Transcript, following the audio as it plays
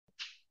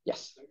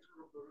Yes.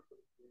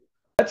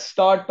 Let's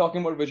start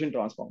talking about vision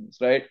transformers,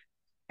 right?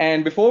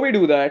 And before we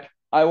do that,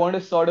 I want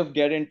to sort of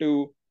get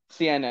into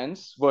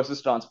CNNs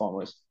versus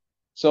transformers.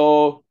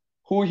 So,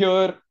 who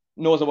here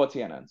knows about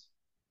CNNs?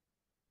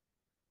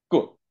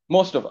 Cool.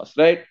 Most of us,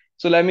 right?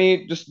 So let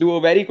me just do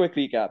a very quick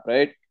recap,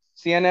 right?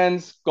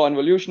 CNN's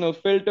convolutional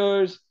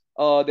filters,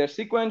 they're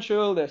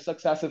sequential, they're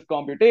successive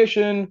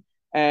computation,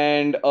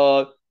 and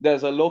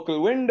there's a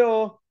local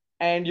window,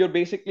 and you're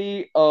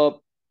basically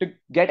to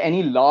get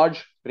any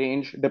large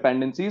range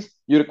dependencies,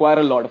 you require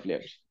a lot of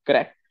layers,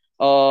 correct?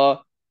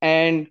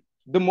 And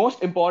the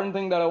most important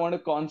thing that I want to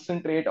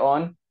concentrate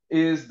on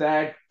is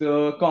that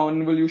the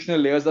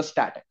convolutional layers are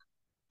static,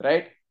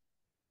 right?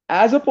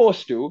 As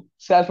opposed to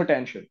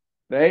self-attention,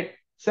 right?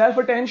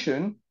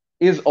 Self-attention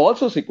is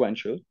also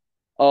sequential,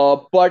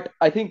 but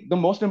I think the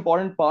most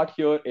important part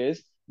here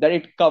is that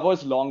it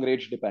covers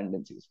long-range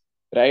dependencies,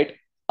 right?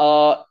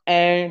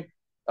 And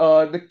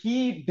the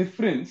key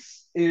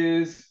difference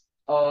is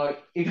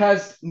it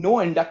has no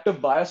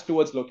inductive bias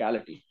towards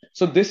locality.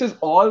 So this is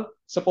all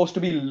supposed to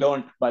be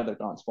learned by the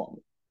transformer,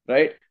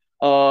 right?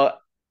 Uh,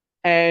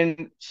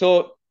 and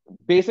so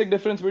basic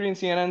difference between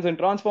CNNs and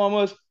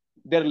transformers,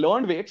 they're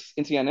learned weights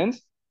in CNNs,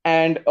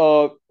 and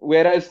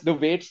whereas the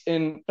weights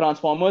in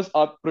transformers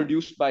are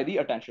produced by the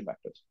attention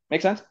vectors.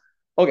 Make sense?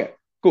 Okay,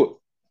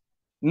 cool.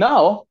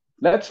 Now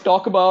let's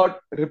talk about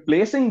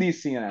replacing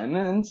these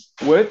CNNs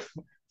with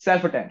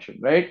self-attention,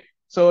 right?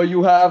 So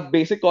you have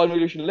basic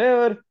convolution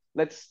layer.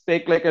 Let's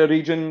take like a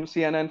region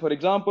CNN, for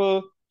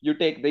example. You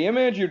take the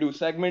image, you do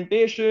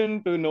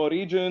segmentation to know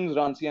regions,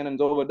 run CNNs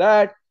over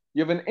that.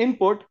 You have an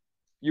input,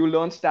 you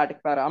learn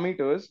static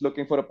parameters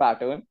looking for a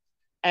pattern.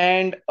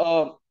 And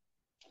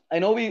I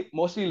know we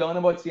mostly learn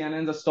about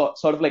CNNs as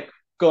sort of like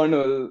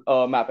kernel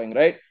mapping,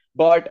 right?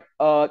 But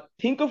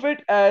think of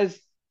it as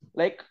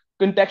like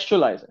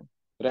contextualizing,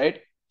 right?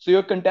 So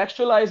you're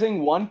contextualizing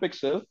one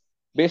pixel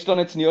based on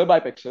its nearby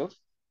pixels,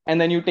 and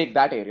then you take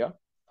that area,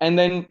 and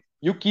then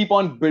you keep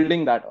on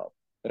building that up,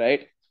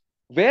 right?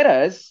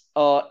 Whereas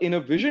in a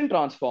vision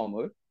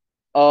transformer,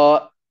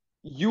 uh,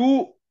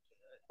 you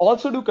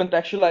also do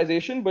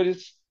contextualization, but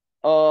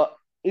uh,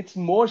 it's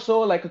more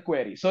so like a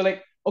query. So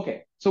like,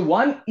 okay, so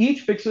one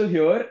each pixel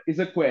here is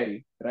a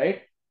query,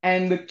 right?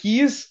 And the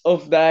keys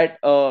of that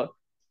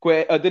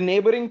the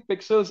neighboring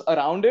pixels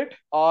around it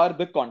are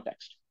the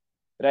context,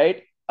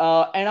 right?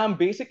 And I'm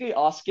basically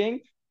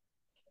asking,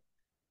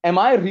 am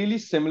I really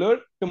similar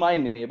to my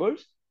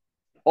neighbors,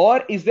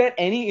 or is there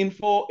any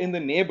info in the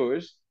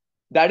neighbors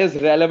that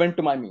is relevant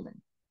to my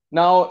meaning?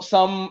 Now,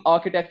 some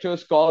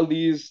architectures call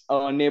these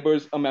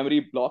neighbors a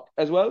memory block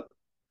as well.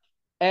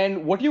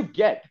 And what you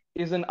get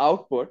is an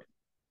output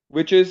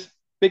which is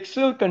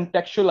pixel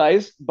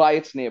contextualized by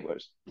its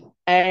neighbors.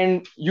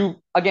 And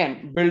you,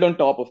 again, build on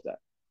top of that,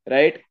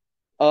 right?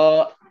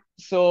 Uh,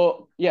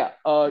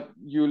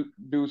 you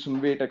do some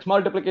vertex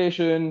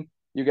multiplication,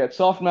 you get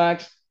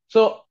softmax.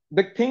 So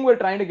the thing we're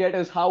trying to get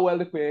is how well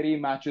the query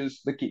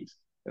matches the keys,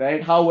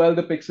 right? How well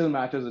the pixel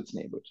matches its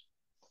neighbors.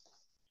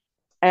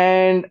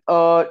 And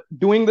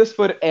doing this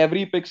for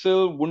every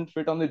pixel wouldn't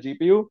fit on the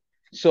GPU.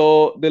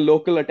 So the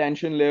local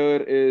attention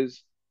layer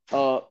is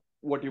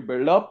what you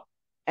build up.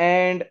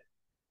 And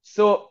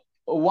so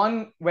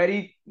one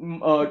very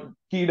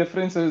key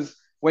difference is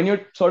when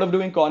you're sort of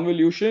doing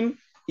convolution,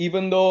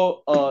 even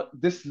though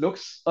this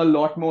looks a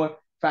lot more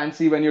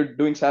fancy when you're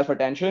doing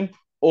self-attention,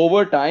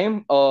 over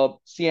time,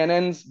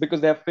 CNNs, because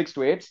they have fixed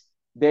weights,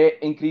 they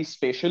increase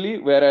spatially,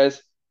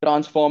 whereas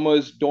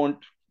transformers don't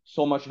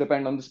so much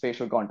depend on the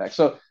spatial context.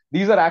 So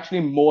these are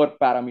actually more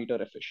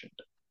parameter efficient.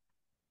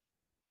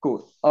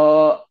 Cool.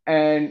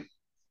 And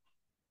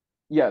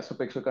yeah, so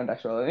pixel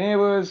contextual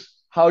neighbors.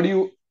 How do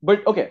you,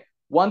 but okay,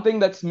 one thing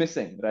that's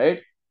missing,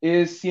 right,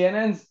 is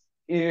CNNs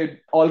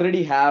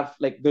already have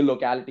like the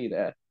locality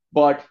there,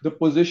 but the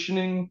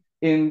positioning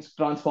in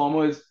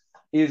transformers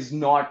is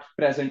not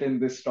present in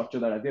this structure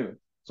that I've given.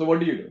 So what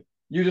do?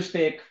 You just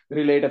take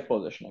relative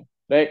positioning,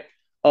 right?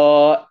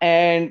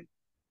 And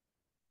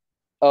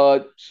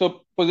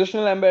so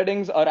positional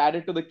embeddings are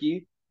added to the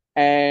key,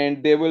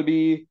 and they will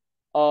be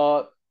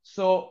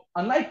so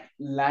unlike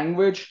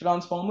language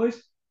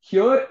transformers,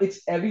 here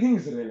it's everything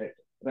is relative,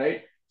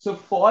 right? So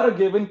for a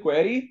given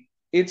query,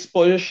 its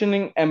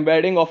positioning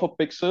embedding of a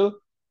pixel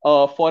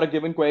for a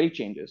given query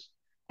changes,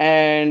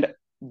 and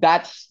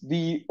that's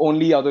the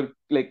only other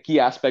like key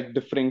aspect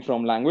differing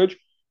from language.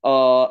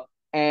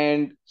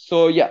 And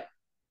so yeah,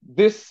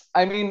 this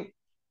I mean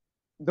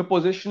the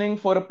positioning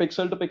for a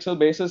pixel to pixel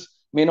basis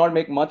may not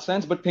make much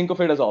sense, but think of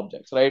it as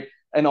objects, right?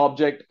 An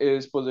object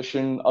is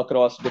positioned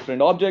across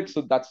different objects,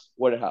 so that's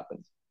what it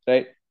happens,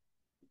 right?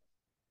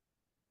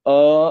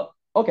 Uh,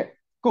 okay,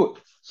 cool.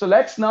 So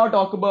let's now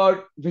talk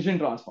about vision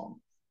transformers.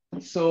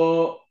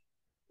 So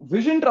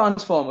vision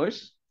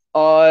transformers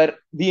are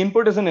the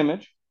input is an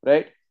image,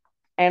 right?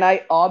 And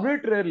I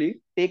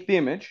arbitrarily take the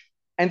image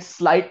and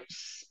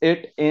slice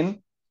it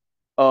in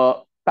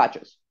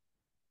patches.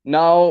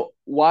 Now,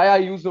 why I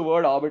use the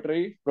word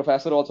arbitrary,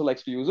 professor also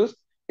likes to use this,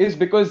 is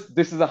because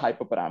this is a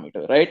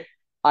hyperparameter, right?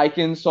 I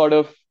can sort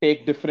of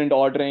take different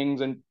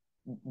orderings and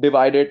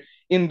divide it.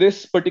 In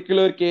this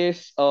particular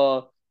case,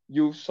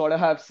 you sort of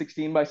have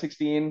 16 by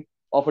 16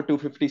 of a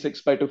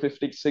 256 by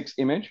 256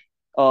 image.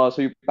 So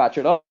you patch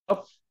it up.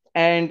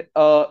 And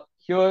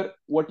here,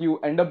 what you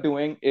end up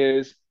doing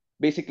is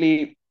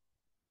basically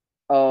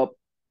uh,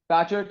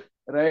 patch it,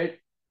 right?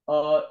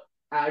 Uh,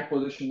 Add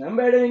position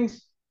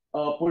embeddings,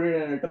 put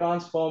it in a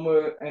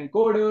transformer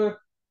encoder.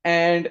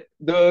 And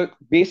the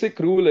basic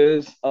rule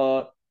is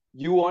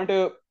you want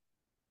to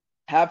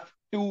have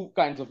two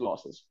kinds of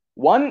losses.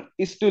 One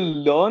is to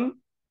learn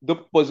the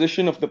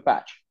position of the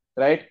patch,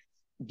 right?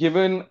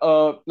 Given,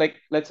 like,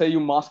 let's say you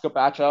mask a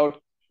patch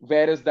out,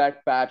 where is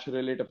that patch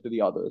relative to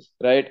the others,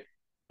 right?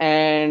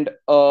 And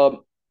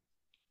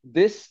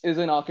this is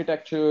an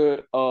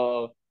architecture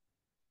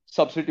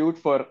substitute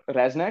for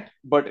ResNet,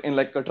 but in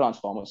like a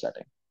transformer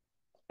setting.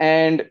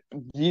 And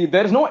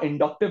there's no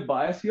inductive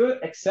bias here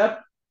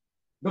except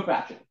the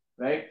patching,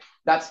 right?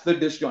 That's the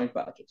disjoint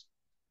patches.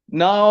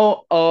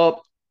 Now,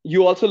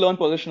 you also learn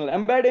positional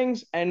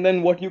embeddings, and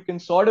then what you can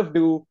sort of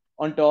do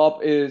on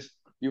top is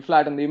you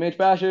flatten the image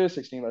patches,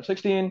 16 by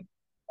 16.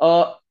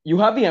 You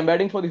have the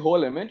embedding for the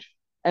whole image,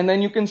 and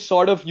then you can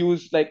sort of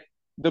use like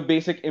the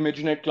basic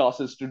ImageNet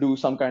classes to do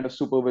some kind of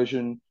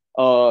supervision,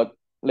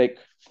 like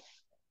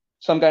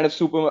some kind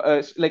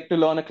of like to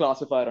learn a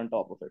classifier on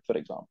top of it, for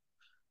example,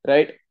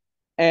 right?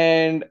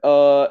 And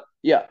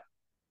yeah,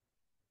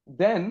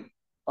 then,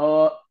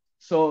 uh,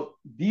 so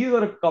these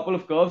are a couple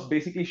of curves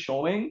basically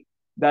showing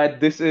that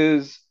this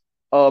is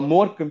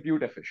more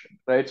compute efficient,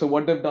 right? So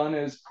what they've done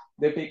is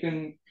they've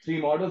taken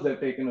three models. They've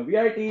taken a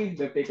VIT,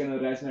 they've taken a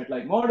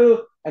ResNet-like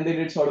model, and they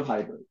did sort of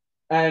hybrid.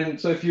 And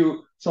so if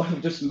you sort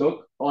of just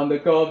look on the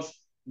curves,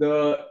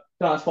 the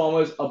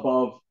transformers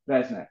above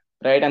ResNet,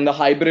 right? And the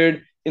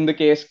hybrid in the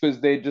case,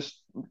 because they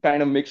just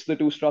kind of mix the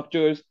two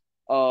structures,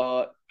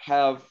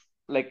 have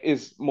like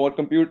is more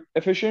compute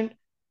efficient.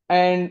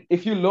 And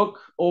if you look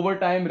over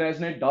time,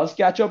 ResNet does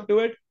catch up to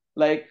it,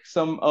 like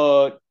some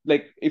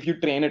like if you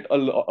train it a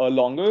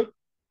longer.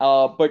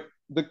 But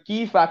the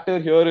key factor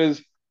here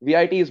is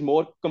VIT is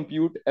more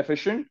compute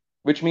efficient,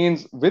 which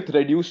means with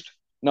reduced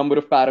number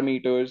of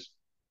parameters,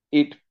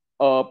 it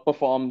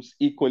performs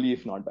equally,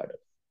 if not better,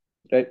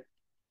 right?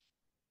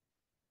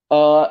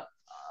 Uh,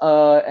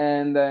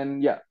 and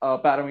then yeah,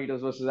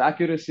 parameters versus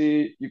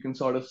accuracy, you can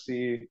sort of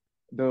see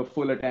the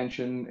full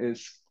attention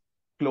is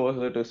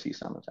closer to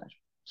CSAM attention.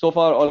 So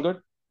far, all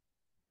good?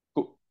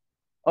 Cool.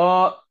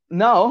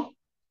 Now,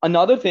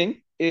 another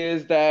thing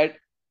is that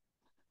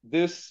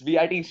this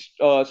VIT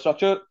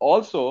structure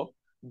also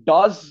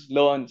does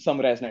learn some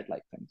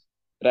ResNet-like things,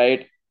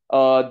 right?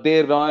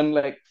 They run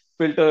like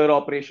filter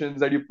operations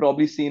that you've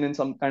probably seen in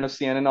some kind of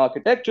CNN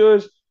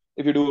architectures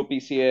if you do a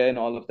PCA and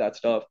all of that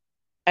stuff.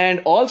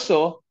 And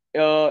also,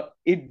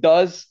 it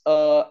does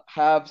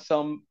have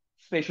some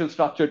spatial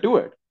structure to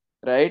it,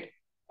 right?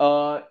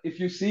 If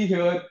you see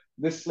here,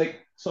 this like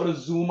sort of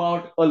zoom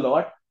out a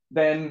lot,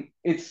 then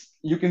it's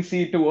you can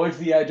see towards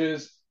the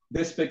edges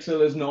this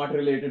pixel is not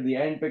related to the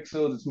end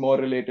pixels, it's more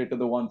related to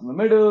the ones in the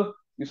middle.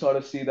 You sort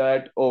of see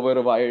that over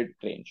a wide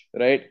range,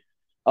 right?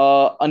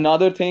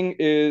 Another thing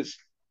is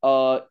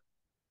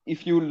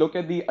if you look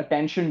at the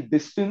attention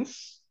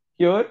distance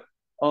here,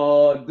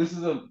 this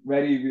is a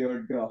very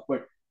weird graph,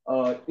 but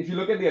if you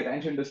look at the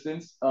attention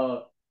distance,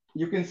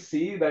 you can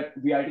see that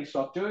VIT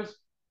structures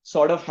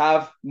sort of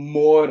have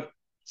more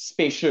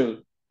spatial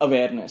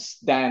awareness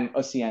than a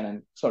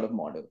CNN sort of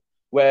model,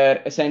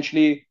 where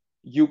essentially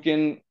you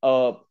can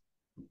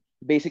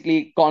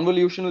basically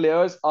convolutional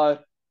layers are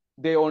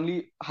they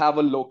only have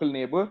a local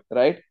neighbor,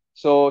 right?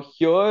 So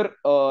here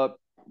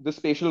the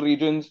spatial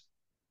regions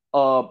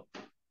uh,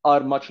 are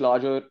much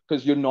larger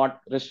because you're not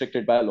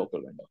restricted by a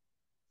local window.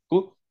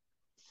 Cool.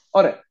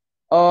 All right.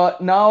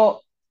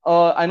 Now,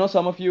 I know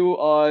some of you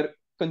are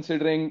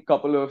considering a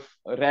couple of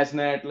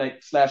ResNet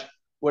like slash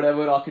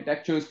whatever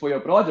architectures for your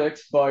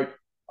projects, but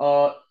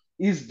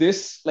is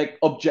this like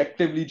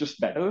objectively just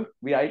better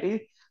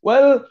VIT?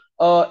 Well,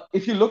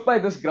 if you look by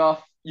this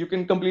graph, you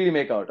can completely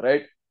make out,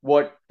 right,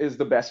 what is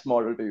the best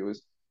model to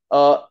use.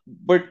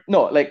 But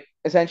no, like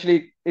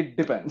essentially it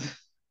depends,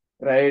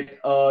 right?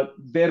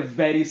 They're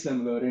very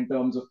similar in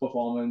terms of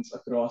performance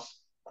across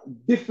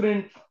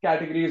different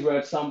categories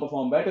where some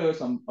perform better,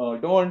 some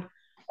don't.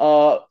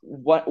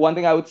 One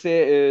thing I would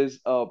say is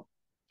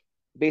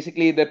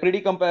basically they're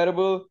pretty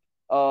comparable.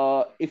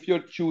 If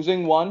you're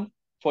choosing one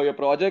for your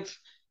projects,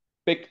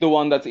 pick the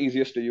one that's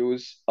easiest to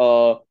use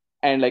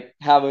and like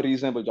have a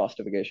reasonable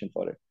justification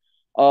for it.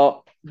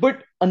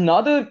 But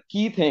another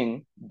key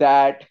thing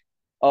that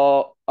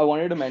I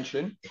wanted to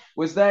mention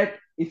was that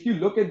if you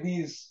look at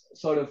these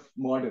sort of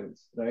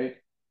models, right,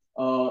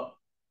 uh,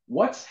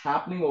 what's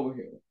happening over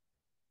here?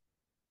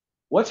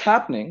 What's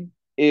happening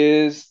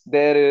is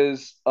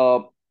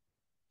you're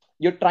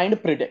trying to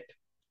predict,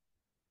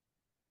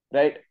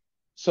 right?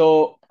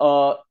 So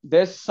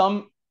there's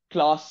some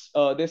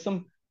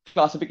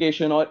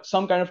classification or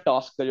some kind of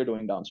task that you're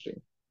doing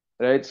downstream,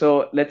 right?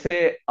 So let's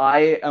say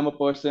I am a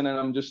person and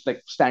I'm just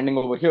like standing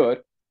over here.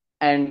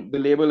 and the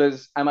label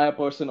is, am I a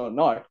person or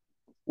not?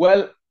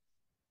 Well,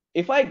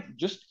 if I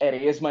just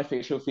erase my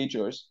facial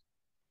features,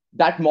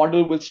 that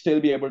model will still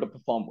be able to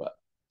perform well,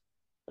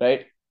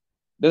 right?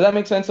 Does that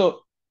make sense?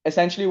 So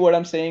essentially, what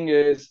I'm saying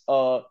is,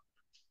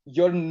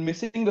 you're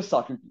missing the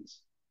subtleties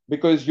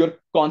because you're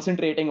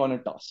concentrating on a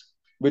task,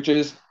 which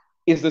is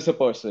this a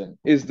person?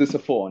 Is this a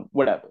phone?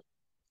 Whatever,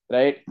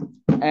 right?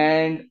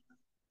 And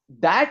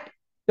that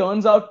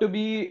turns out to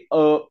be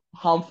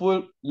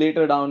harmful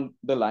later down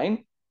the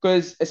line,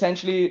 because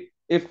essentially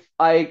if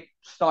I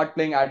start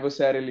playing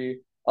adversarially,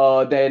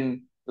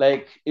 then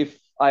like if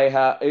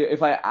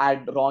I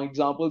add wrong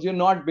examples, you're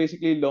not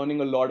basically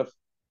learning a lot of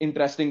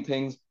interesting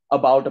things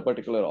about a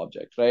particular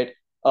object, right?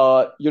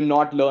 You're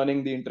not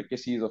learning the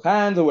intricacies of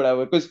hands or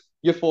whatever, because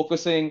you're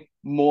focusing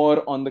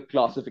more on the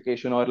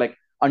classification or like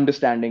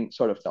understanding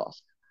sort of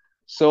task.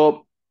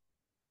 So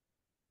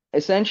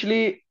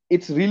essentially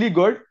it's really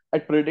good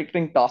at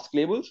predicting task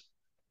labels,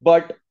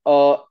 but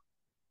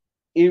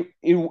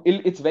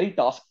it's very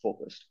task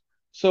focused.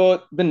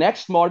 So the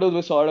next model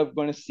we're sort of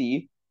going to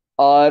see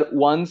are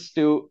ones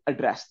to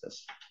address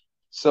this.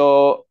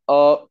 So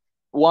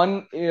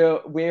one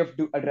way of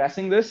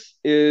addressing this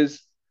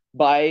is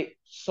by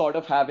sort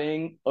of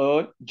having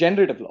a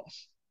generative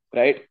loss,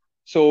 right?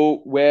 So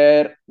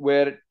where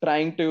we're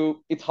trying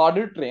to, it's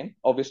harder to train,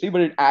 obviously,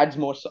 but it adds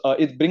more,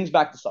 it brings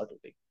back the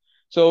subtlety.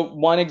 So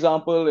one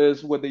example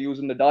is what they use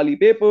in the Dali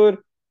paper.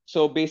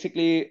 So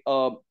basically,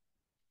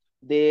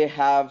 they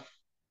have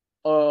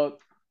uh,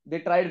 they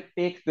try to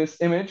take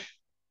this image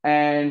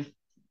and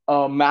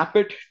map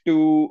it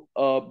to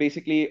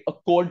basically a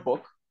code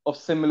book of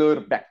similar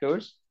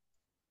vectors.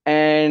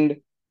 And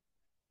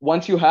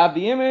once you have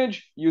the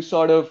image, you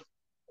sort of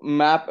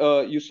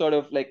you sort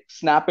of like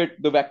snap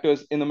it, the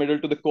vectors in the middle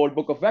to the code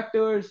book of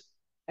vectors.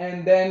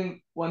 And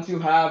then once you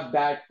have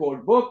that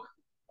code book,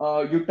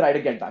 you try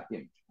to get back the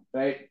image,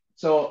 right?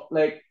 So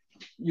like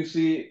you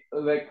see,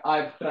 like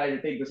I've tried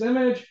to take this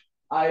image,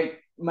 I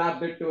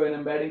mapped it to an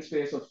embedding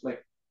space of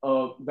like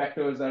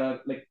vectors that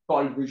are like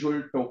called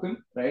visual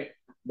token, right?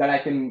 That I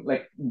can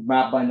like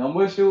map by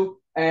numbers to.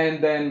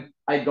 And then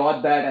I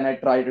got that and I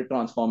tried to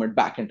transform it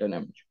back into an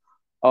image.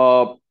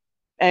 Uh,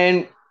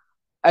 and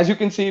as you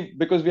can see,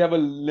 because we have a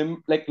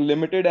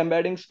limited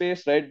embedding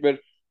space, right? We're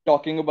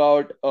talking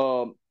about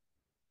a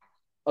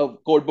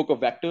code book of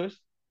vectors.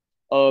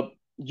 Uh,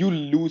 you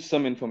lose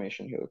some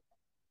information here,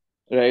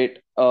 right?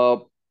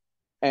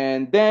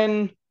 And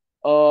then,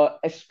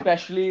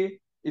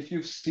 especially if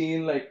you've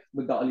seen like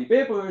the Dali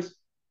papers,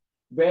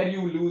 where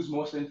you lose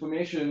most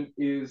information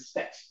is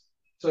text.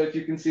 So if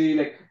you can see,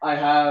 like I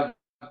have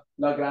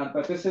Lagrange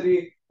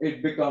pathicity,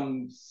 it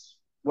becomes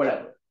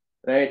whatever,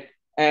 right?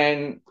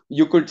 And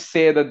you could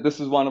say that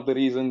this is one of the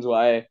reasons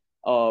why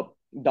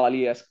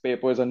Dali-esque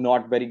papers are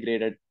not very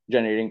great at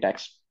generating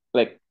text,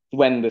 like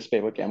when this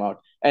paper came out.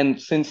 And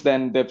since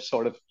then, they've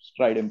sort of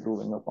tried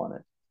improving upon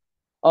it.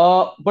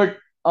 But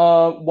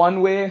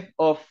one way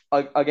of,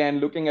 again,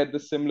 looking at the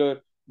similar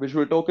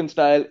visual token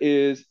style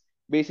is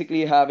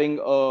basically having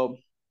uh,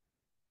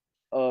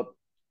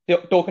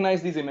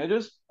 tokenize these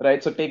images,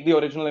 right? So take the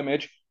original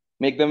image,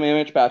 make them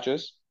image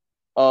patches,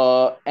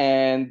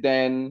 and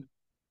then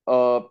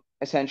uh,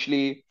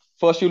 essentially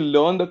first you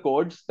learn the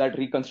codes that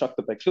reconstruct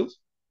the pixels,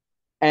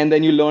 and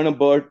then you learn a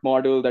BERT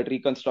model that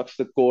reconstructs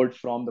the code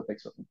from the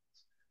pixel.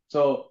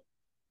 So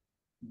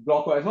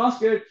blockwise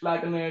mask it,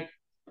 flatten it,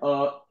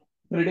 uh,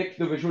 predict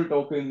the visual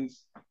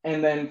tokens,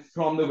 and then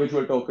from the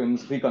visual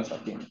tokens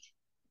reconstruct the image.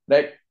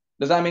 Right?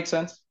 Does that make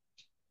sense?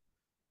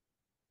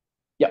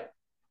 Yeah.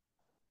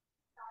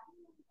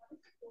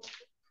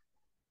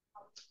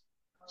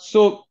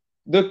 So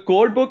the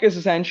code book is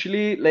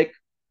essentially like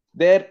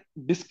they're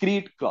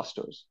discrete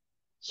clusters.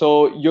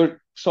 So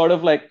you're sort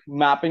of like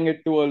mapping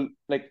it to a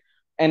like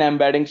an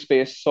embedding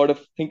space. Sort of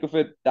think of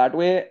it that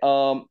way.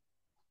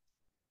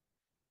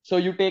 So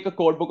you take a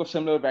code book of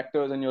similar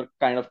vectors and you're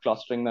kind of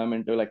clustering them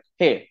into like,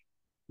 hey,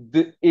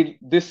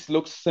 this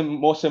looks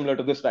more similar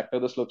to this vector.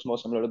 This looks more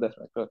similar to this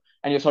vector,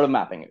 and you're sort of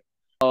mapping it.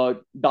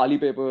 Dali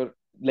paper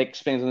like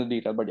explains in the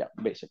detail, but yeah,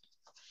 basic.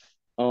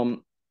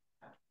 Um,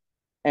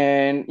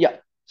 And yeah,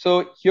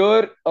 so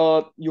here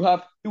you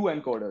have two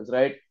encoders,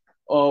 right?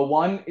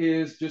 One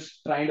is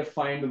just trying to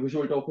find the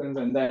visual tokens,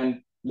 and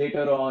then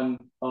later on,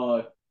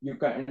 you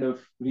kind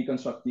of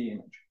reconstruct the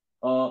image.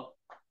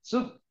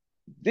 So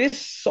this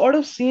sort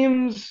of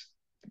seems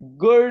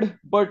good,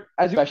 but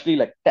as you especially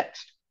like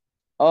text.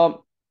 Um,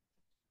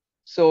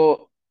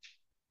 so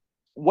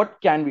what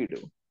can we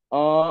do?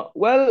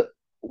 Well,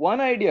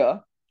 one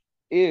idea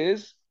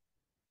is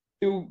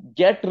to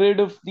get rid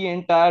of the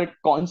entire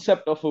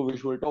concept of a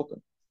visual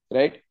token,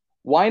 right?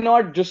 Why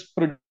not just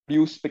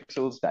produce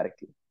pixels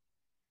directly?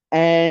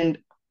 And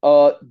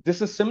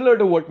this is similar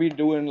to what we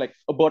do in like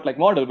a BERT like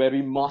model where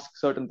we mask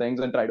certain things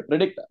and try to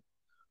predict them.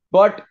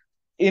 But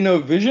in a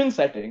vision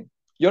setting,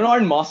 you're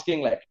not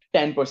masking like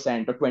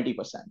 10% or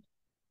 20%.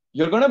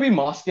 You're going to be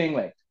masking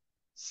like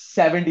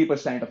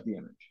 70% of the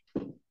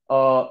image.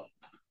 Uh,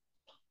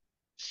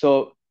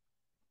 so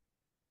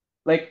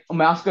like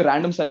mask a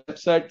random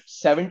subset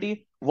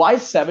 70. Why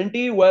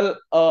 70? Well,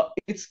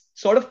 it's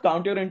sort of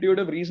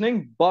counterintuitive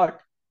reasoning, but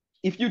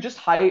if you just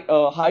hide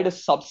a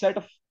subset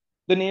of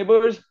the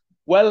neighbors,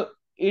 well,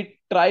 it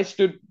tries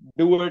to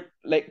do it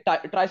like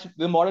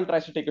the model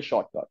tries to take a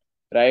shortcut,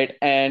 right?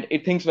 And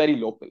it thinks very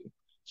locally.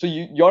 So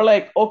you're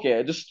like,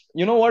 okay, just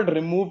you know what,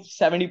 remove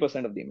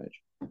 70% of the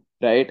image,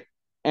 right?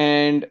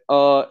 And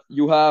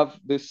you have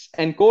this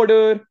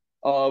encoder,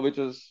 which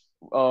is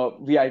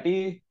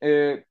VIT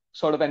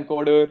sort of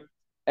encoder,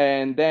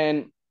 and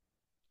then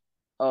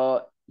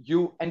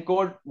you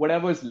encode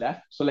whatever is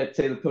left. So let's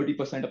say the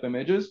 30% of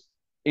images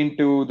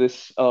into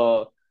this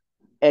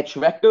H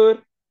vector.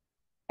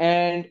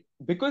 And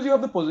because you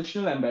have the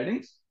positional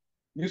embeddings,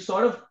 you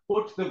sort of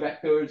put the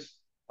vectors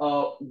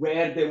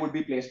where they would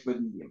be placed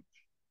within the image,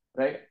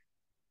 right?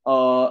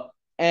 Uh,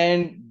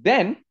 and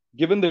then,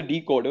 given the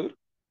decoder,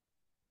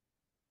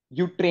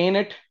 you train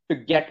it to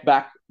get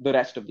back the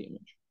rest of the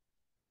image.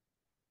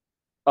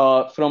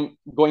 From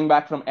going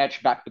back from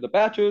H back to the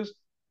patches.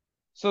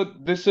 So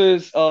this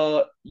is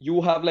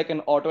you have like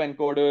an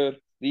autoencoder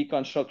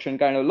reconstruction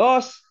kind of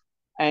loss,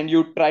 and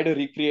you try to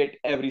recreate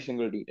every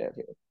single detail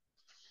here.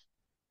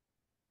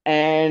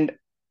 And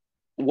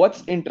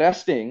what's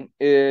interesting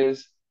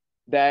is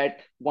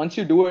that once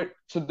you do it,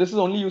 so this is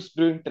only used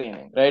during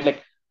training, right?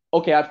 Like,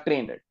 okay, I've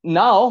trained it.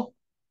 Now,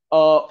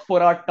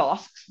 for our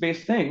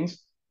tasks-based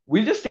things,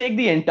 we'll just take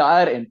the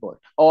entire input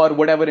or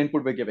whatever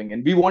input we're giving,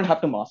 and we won't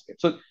have to mask it.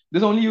 So this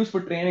is only used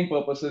for training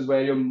purposes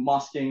where you're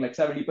masking like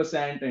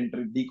 70%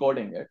 and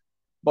decoding it.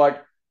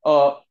 But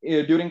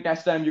during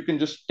test time, you can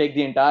just take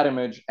the entire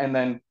image and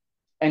then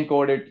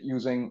encode it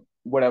using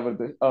whatever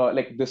the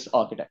like this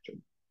architecture.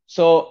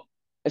 So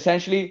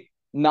essentially,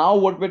 now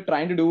what we're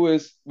trying to do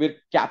is we're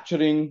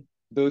capturing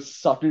the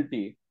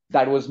subtlety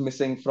that was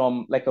missing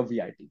from like a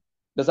VIT.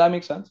 Does that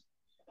make sense?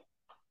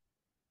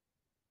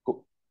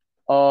 Cool.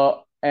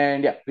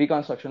 And yeah,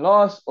 reconstruction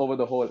loss over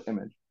the whole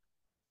image.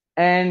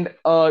 And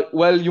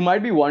well, you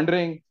might be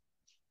wondering,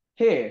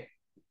 hey,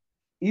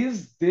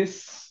 is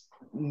this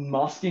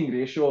masking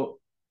ratio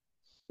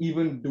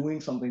even doing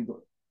something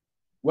good?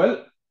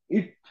 Well,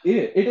 it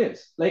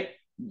is. Like,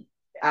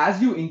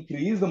 as you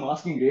increase the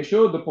masking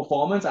ratio, the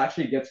performance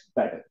actually gets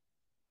better.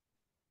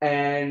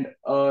 And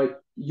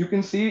you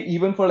can see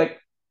even for like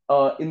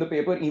in the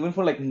paper, even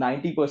for like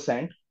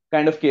 90%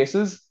 kind of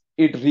cases,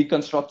 it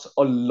reconstructs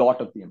a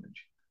lot of the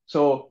image.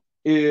 So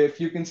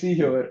if you can see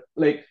here,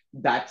 like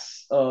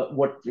that's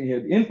what we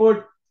had the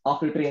input.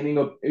 After training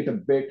it a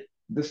bit,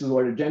 this is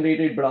what it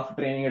generated, but after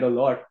training it a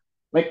lot,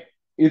 like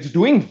it's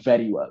doing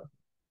very well.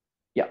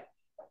 Yeah.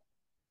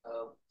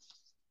 Uh,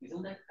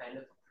 isn't that kind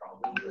of a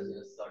problem because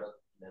you're sort of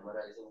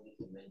memorizing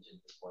the image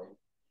at this point?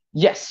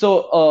 Yes.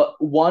 So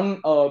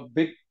one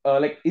big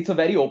like it's a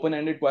very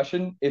open-ended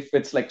question if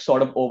it's like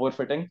sort of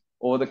overfitting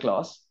over the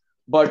class.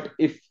 But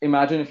if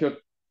imagine if your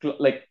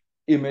like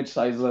image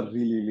sizes are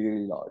really,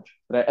 really large,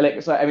 right?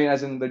 Like so I mean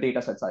as in the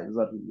data set sizes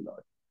are really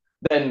large,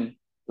 then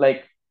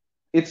like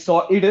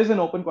it is an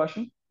open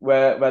question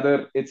where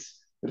whether it's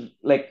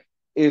like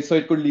so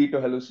it could lead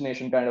to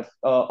hallucination kind of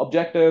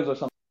objectives or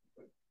something.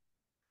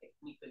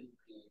 Technically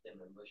create a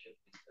membership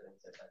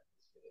experience at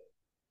atmosphere.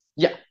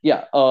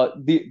 Yeah.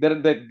 There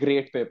are the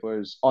great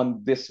papers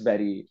on this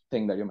very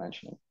thing that you're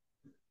mentioning.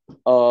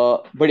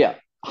 But yeah,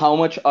 how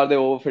much are they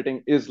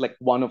overfitting is like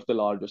one of the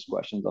largest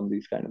questions on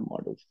these kind of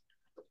models.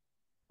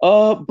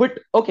 But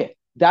okay,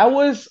 that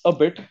was a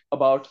bit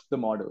about the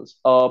models.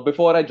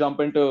 Before I jump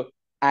into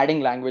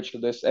adding language to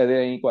this, are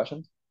there any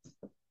questions?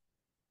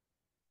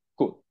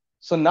 Cool.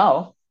 So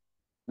now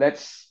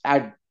let's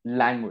add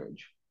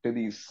language to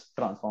these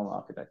transform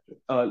architecture,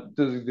 to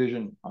the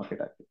vision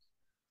architecture.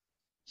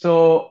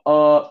 So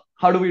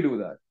how do we do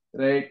that,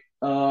 right?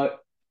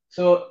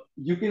 So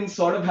you can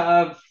sort of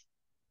have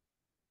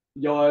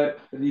your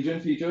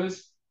region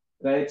features,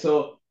 right?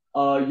 So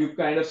you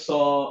kind of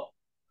saw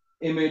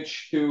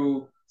image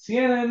to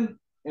CNN,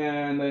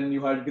 and then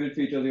you had grid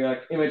features, you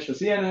had image to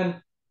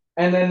CNN,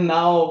 and then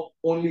now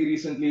only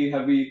recently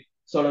have we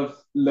sort of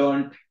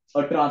learned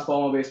a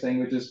transformer-based thing,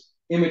 which is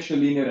image to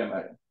linear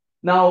embedding.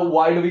 Now,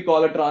 why do we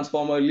call a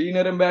transformer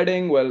linear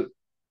embedding? Well,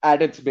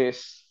 at its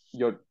base,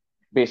 you're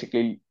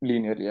basically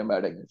linearly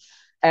embedding it.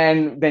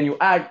 And then you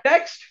add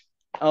text,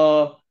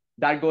 uh,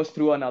 that goes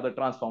through another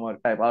transformer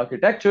type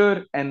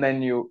architecture, and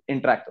then you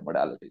interact the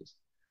modalities.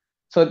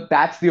 So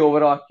that's the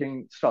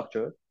overarching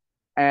structure.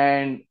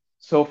 And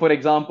so, for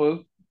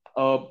example,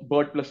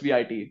 BERT plus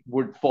VIT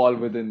would fall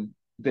within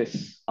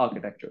this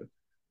architecture.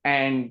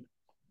 And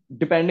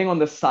depending on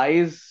the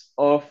size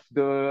of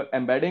the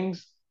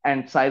embeddings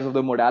and size of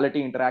the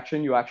modality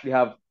interaction, you actually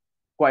have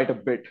quite a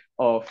bit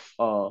of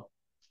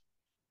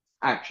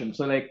action.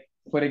 So, like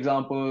for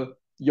example,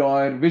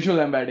 your visual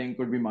embedding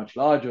could be much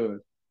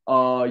larger.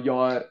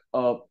 Your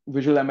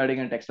visual embedding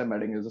and text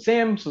embedding is the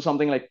same. So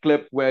something like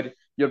clip, where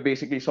you're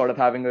basically sort of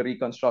having a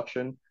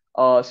reconstruction.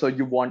 So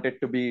you want it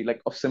to be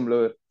like of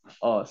similar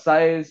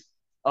size.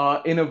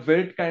 In a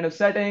virt kind of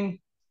setting,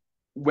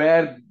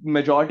 where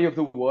majority of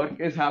the work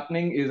is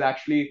happening is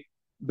actually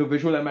the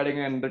visual embedding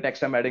and the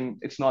text embedding,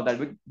 it's not that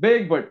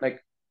big, but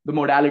like the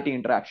modality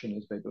interaction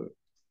is bigger.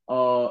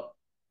 Uh,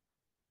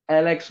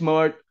 LX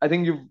MERT, I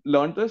think you've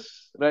learned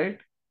this, right?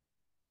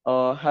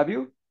 Have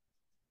you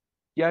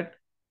yet?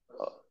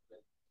 Uh,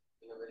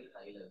 In a very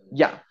high level.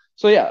 yeah.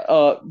 So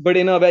yeah, but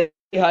in a very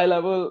high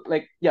level,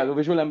 like yeah, the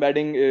visual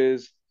embedding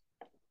is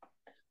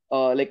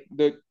like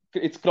the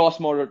it's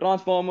cross-modal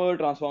transformer.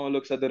 Transformer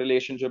looks at the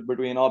relationship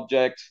between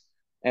objects,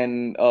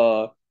 and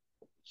so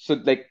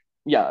like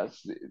yeah,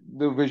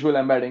 the visual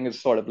embedding is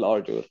sort of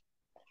larger.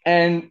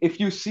 And if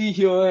you see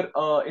here,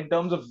 in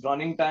terms of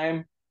running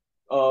time,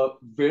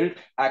 build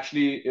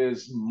actually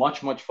is much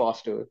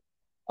faster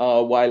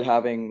while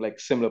having like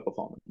similar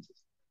performances.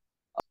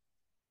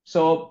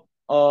 So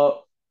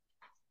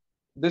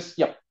this,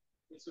 yeah,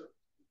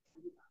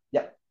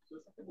 yeah.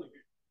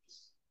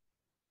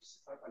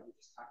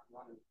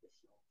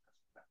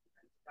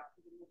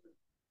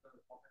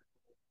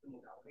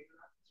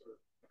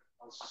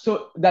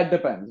 So that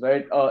depends,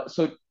 right?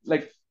 So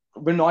like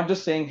we're not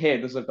just saying, hey,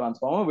 this is a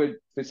transformer.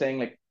 We're saying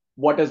like,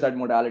 what is that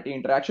modality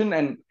interaction?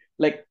 And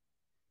like,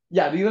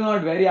 yeah, these are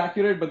not very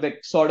accurate, but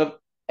like sort of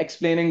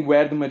explaining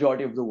where the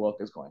majority of the work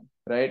is going,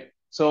 right?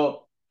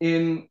 So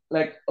in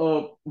like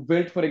a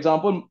build, for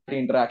example, the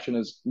interaction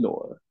is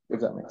lower, if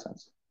that makes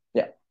sense.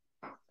 Yeah.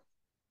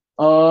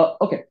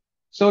 Okay.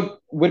 So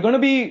we're going to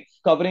be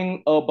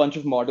covering a bunch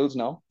of models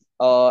now,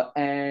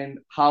 and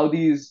how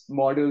these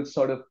models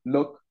sort of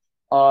look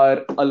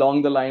are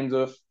along the lines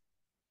of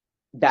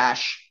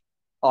dash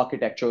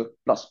architecture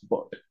plus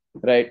BERT,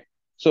 right?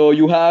 So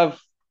you have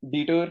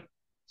Dieter.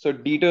 So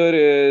Dieter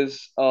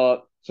is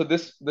so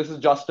this is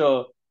just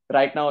a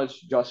right now it's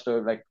just a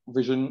like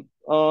vision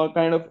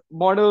kind of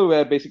model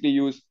where basically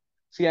use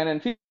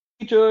CNN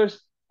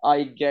features.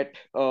 I get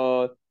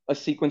a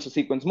sequence to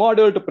sequence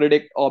model to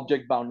predict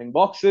object bounding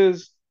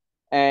boxes,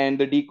 and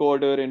the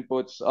decoder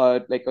inputs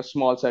are like a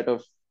small set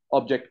of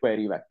object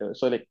query vectors.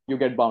 So like you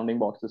get bounding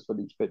boxes for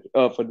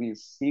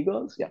these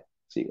seagulls, yeah,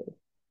 seagulls.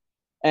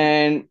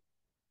 And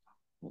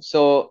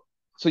so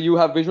so you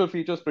have visual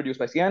features produced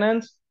by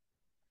CNNs,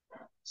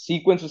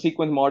 sequence to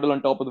sequence model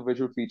on top of the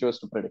visual features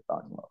to predict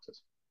bounding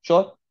boxes.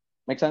 Sure,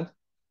 makes sense.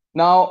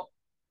 Now,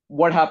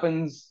 what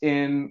happens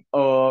in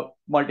a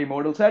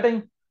multimodal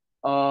setting?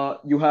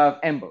 You have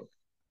Ember.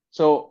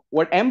 So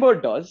what Ember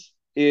does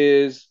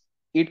is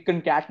it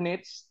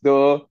concatenates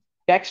the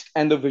text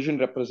and the vision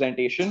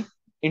representation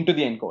into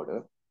the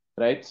encoder,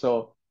 right?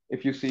 So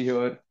if you see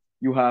here,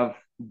 you have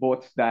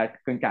both that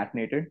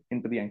concatenated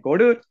into the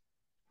encoder.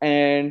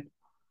 And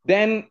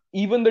then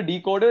even the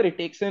decoder, it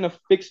takes in a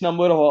fixed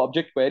number of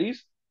object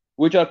queries,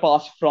 which are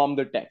passed from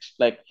the text.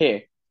 Like,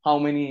 hey, how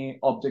many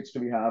objects do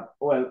we have?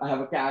 Well, I have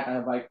a cat, I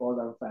have white balls,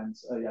 I have a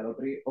fence, a yellow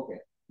tree. Okay.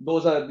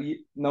 Those are the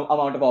no,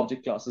 amount of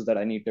object classes that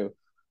I need to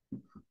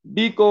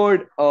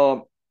decode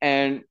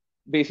and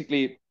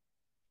basically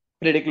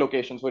predict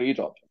locations for each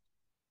object.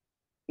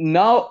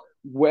 Now,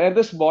 where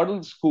this model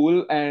is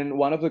cool, and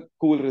one of the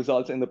cool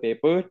results in the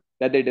paper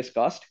that they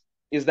discussed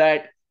is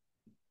that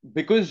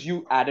because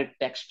you added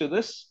text to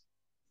this,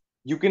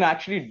 you can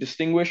actually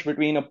distinguish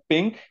between a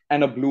pink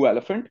and a blue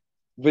elephant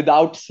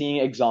without seeing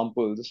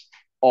examples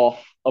of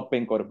a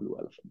pink or a blue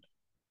elephant.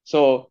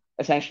 So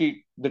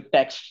essentially, the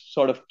text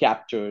sort of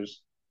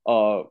captures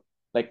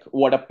like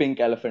what a pink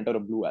elephant or a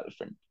blue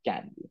elephant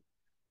can be.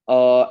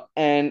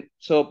 And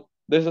so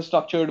there's a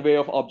structured way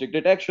of object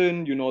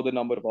detection. You know the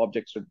number of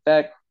objects to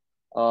detect.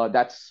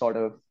 That's sort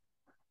of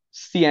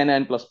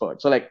CNN plus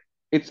BERT. So like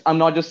it's I'm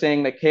not just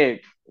saying like,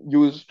 hey,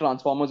 use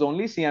transformers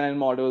only. CNN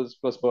models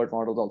plus BERT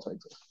models also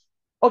exist.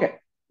 Okay,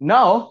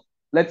 now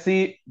let's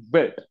see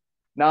build.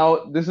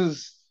 Now this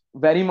is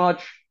very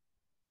much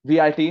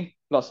VIT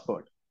plus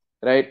BERT,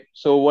 right?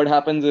 So what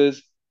happens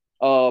is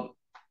uh,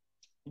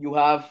 you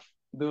have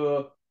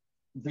the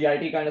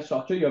VIT kind of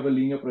structure. You have a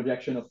linear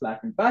projection of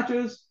flattened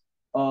patches,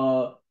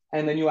 and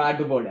then you add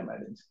the word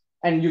embeddings.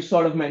 And you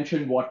sort of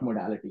mentioned what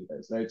modality it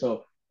is, right?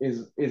 So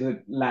is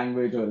it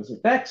language or is it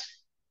text?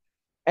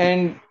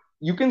 And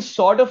you can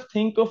sort of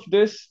think of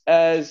this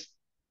as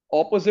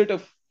opposite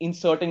of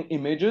inserting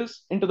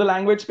images into the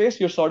language space.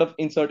 You're sort of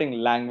inserting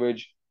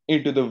language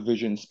into the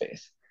vision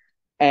space.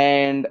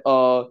 And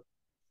one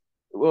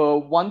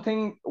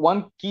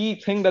key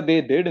thing that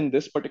they did in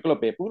this particular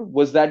paper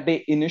was that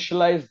they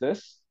initialized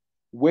this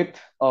with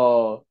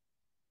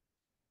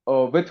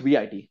with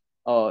VIT.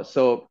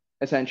 So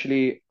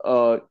essentially,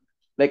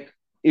 like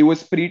it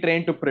was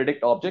pre-trained to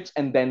predict objects,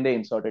 and then they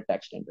inserted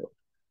text into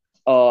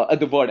it.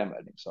 The word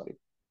embedding, sorry.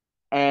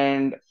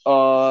 And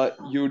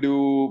you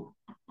do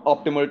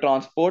optimal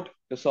transport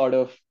to sort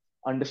of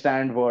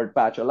understand word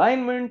patch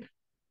alignment.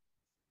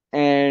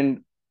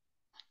 And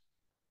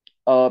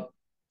uh,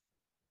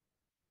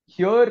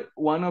 here,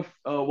 one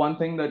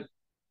thing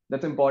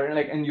that's important,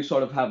 like, and you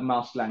sort of have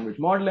masked language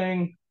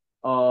modeling,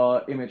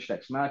 image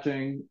text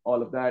matching,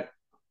 all of that.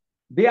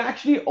 They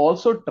actually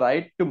also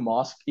tried to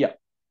mask, yeah.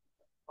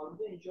 How do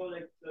they ensure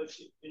like the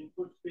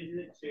input space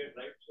is shared,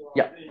 right? So how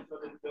Yeah. do they ensure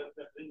that the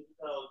references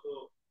are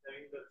also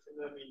having the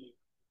similar meaning?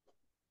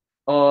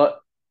 Uh,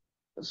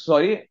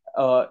 Sorry.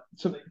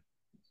 So Like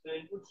the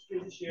input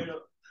space is shared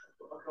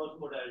across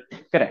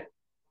modalities. correct.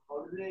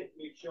 How do they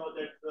make sure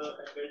that the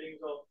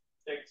embeddings of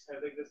text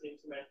have like the same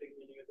semantic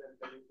meaning as the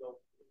embeddings of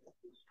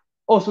images?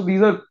 Oh, so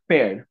these are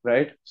paired,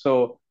 right?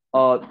 So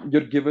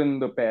you're given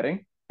the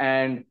pairing,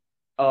 and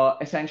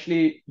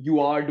essentially you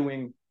are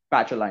doing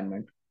patch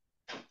alignment.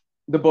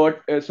 The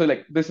bird, so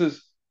like this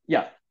is,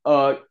 yeah,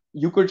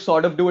 you could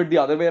sort of do it the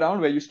other way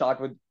around where you start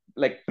with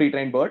like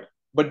pre-trained bird,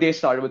 but they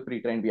started with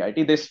pre-trained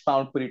VIT. They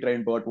found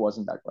pre-trained bird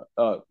wasn't that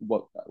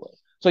work that well.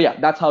 So yeah,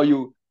 that's how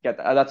you get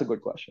that. That's a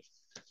good question.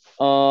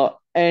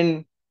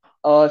 And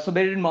so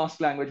they did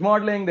mask language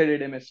modeling, they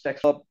did image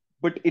text,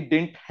 but it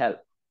didn't help,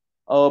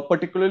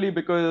 particularly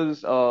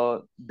because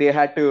they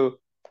had to,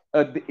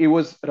 it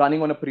was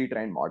running on a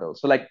pre-trained model.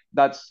 So like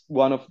that's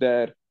one of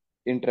their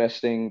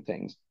interesting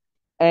things.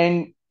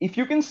 And if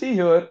you can see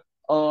here,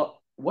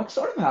 what's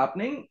sort of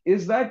happening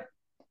is that,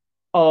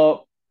 uh,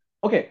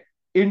 okay,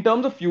 in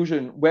terms of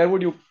fusion, where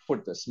would you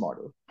put this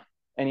model?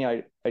 Any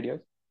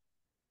ideas?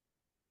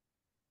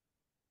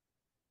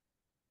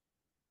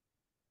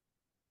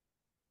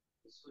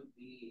 This would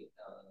be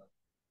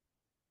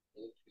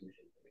late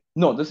fusion, right?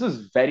 No, this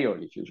is very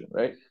early fusion,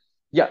 right?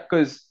 Yeah,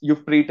 because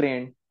you've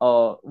pre-trained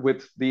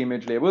with the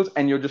image labels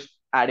and you're just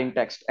adding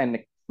text and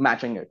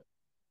matching it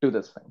to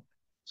this thing.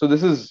 So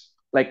this is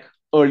like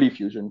early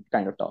fusion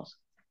kind of task.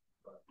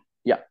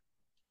 Yeah.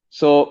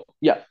 So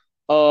yeah.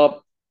 Uh,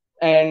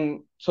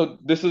 and so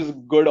this is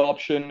good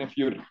option if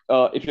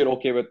you're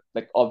okay with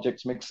like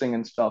objects mixing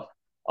and stuff,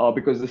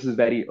 because this is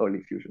very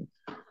early fusion.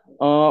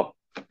 Uh,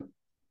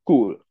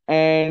 cool.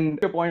 And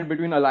your point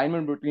between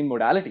alignment between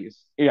modalities,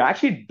 it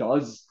actually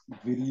does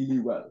really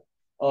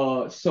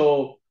well.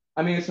 So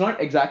I mean, it's not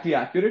exactly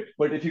accurate,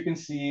 but if you can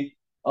see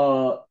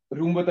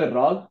room with a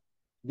rug,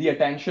 the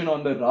attention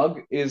on the rug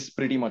is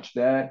pretty much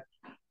there.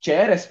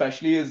 Chair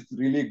especially is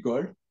really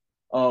good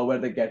where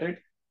they get it,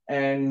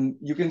 and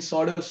you can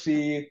sort of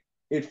see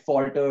it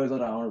falters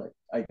around like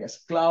I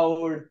guess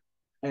cloud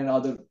and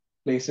other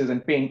places,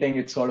 and painting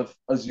it sort of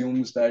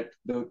assumes that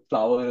the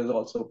flower is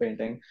also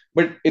painting,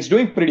 but it's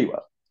doing pretty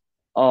well.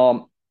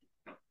 um,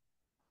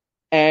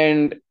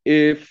 and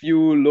if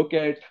you look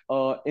at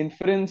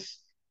inference,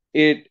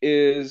 it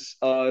is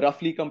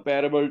roughly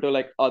comparable to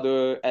like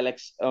other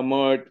LX,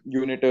 MERT,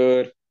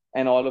 Uniter,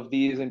 and all of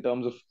these in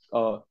terms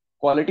of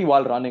quality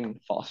while running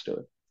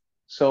faster.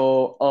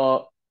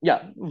 So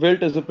yeah,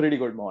 Wilt is a pretty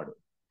good model.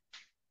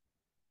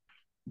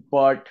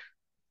 But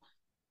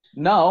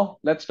now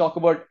let's talk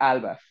about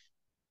Albef,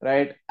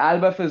 right?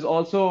 Albef is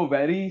also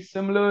very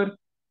similar,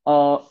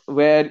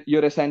 where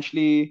you're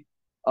essentially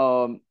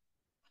um,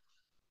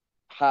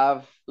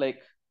 have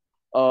like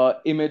so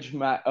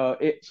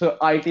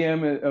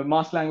ITM is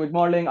mass language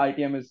modeling,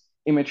 ITM is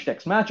image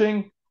text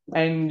matching,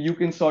 and you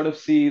can sort of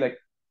see like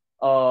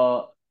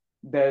uh,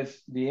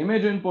 there's the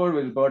image input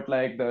which is BERT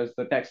like, there's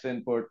the text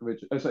input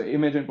which sorry,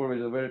 image input which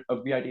is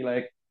a VIT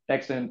like,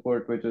 text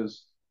input which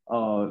is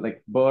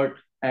like BERT,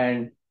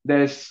 and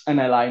there's an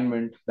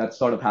alignment that's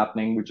sort of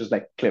happening which is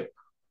like clip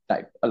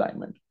type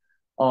alignment.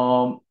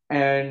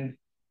 And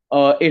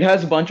it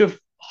has a bunch of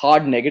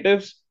hard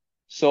negatives.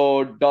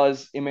 So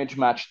does image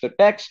match the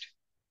text?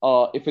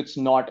 If it's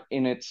not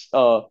in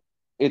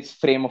its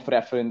frame of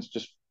reference,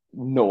 just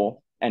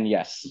no and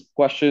yes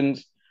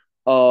questions.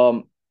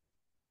 Um,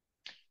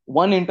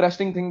 one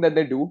interesting thing that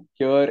they do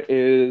here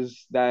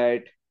is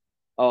that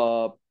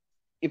uh,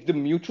 if the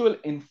mutual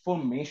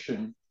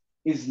information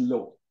is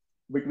low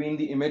between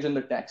the image and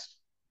the text,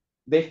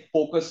 they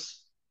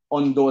focus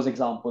on those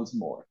examples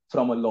more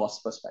from a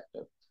loss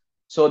perspective.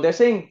 So they're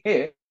saying,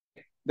 hey,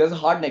 there's a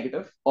hard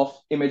negative of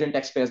image and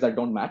text pairs that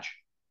don't match.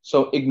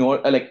 So ignore,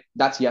 like,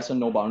 that's yes and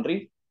no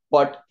boundary.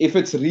 But if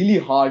it's really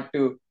hard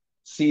to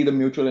see the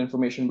mutual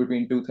information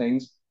between two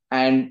things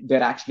and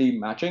they're actually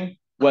matching,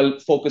 well,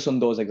 focus on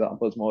those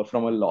examples more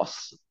from a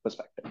loss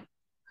perspective.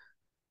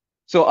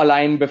 So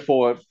align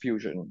before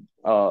fusion.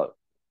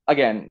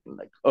 Again,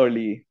 like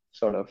early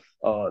sort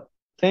of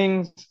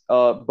things,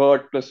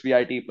 BERT plus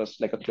VIT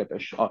plus like a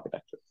clipish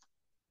architecture.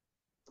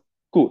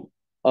 Cool.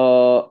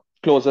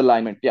 Close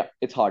alignment. Yeah,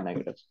 it's hard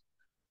negatives.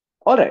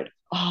 All right.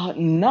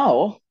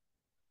 Now,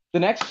 the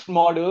next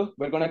model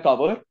we're going to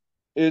cover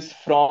is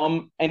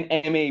from an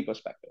MAE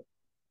perspective.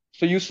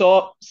 So you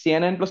saw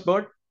CNN plus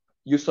BERT,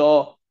 you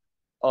saw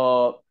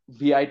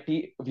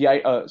VIT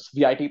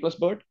plus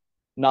BERT.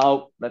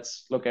 Now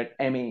let's look at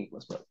MAE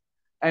plus BERT.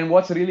 And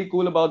what's really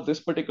cool about this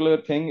particular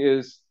thing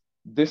is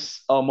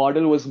this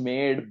model was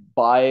made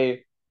by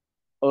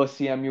a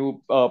CMU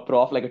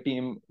prof, like a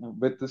team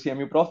with the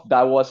CMU prof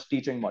that was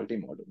teaching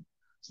multimodal.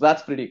 So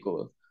that's pretty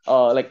cool.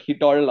 Like he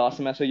taught last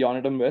semester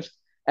Jonathan West,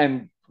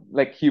 and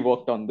like he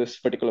worked on this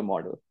particular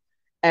model.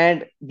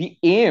 And the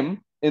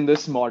aim in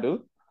this model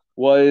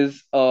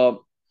was to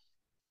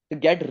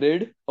get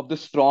rid of the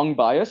strong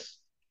bias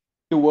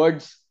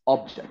towards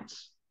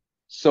objects.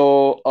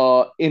 So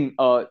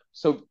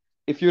so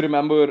if you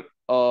remember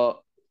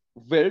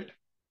Wilt,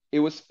 it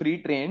was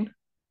pre-trained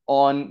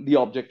on the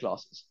object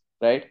classes,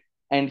 right?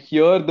 And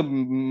here the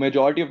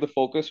majority of the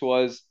focus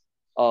was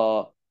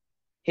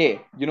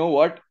hey, you know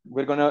what?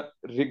 We're gonna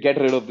get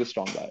rid of this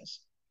strong bias.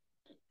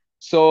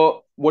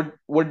 So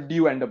what do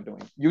you end up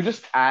doing? You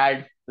just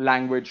add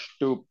language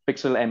to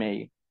pixel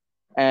MAE,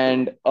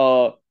 and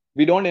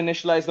we don't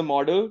initialize the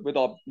model with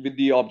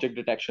the object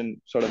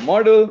detection sort of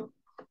model,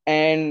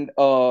 and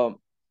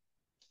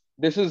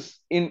this is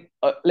in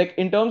like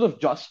in terms of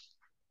just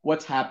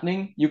what's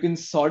happening, you can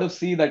sort of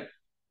see that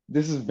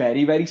this is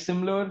very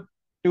similar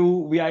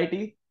to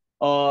VIT.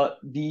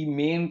 The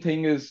main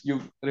thing is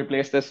you've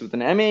replaced this with an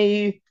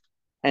MAE,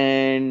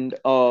 and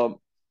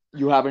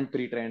you haven't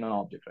pre-trained on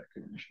object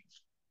recognition.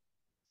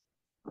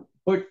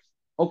 But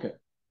okay,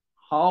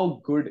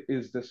 how good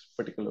is this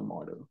particular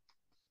model?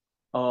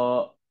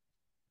 Uh,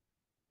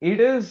 it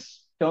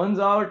is, turns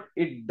out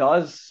it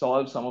does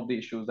solve some of the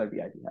issues that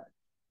VIT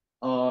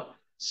had.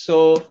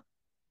 So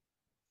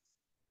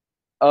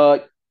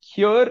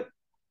here,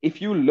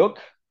 if you look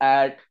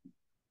at,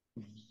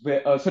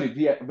 Wilt,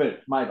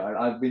 my bad,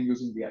 I've been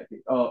using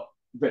VIP.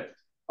 Wilt.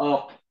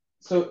 Uh,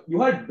 so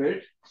you had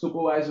Wilt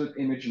supervised with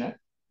ImageNet,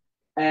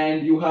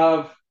 and you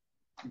have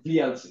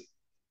VLC.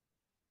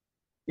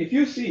 If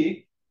you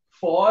see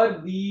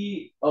for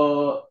the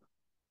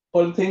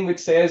thing which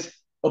says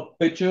a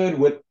pitcher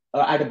with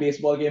at a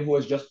baseball game who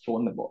has just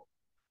thrown the ball,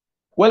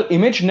 well,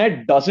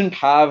 ImageNet doesn't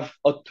have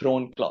a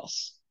thrown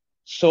class.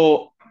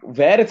 So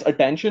where its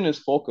attention is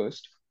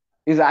focused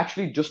is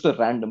actually just a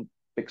random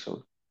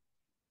pixel.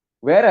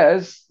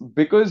 Whereas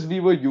because we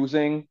were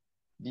using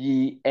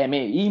the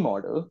MAE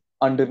model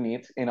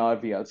underneath in our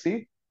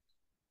VLC,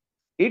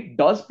 it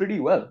does pretty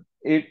well.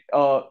 It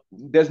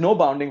there's no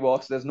bounding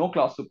box, there's no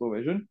class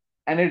supervision,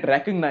 and it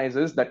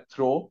recognizes that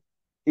throw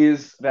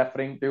is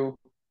referring to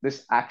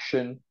this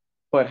action,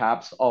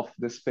 perhaps of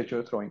this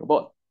pitcher throwing a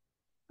ball.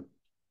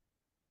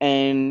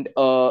 And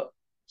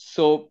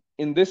so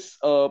in this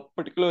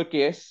particular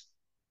case,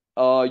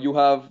 you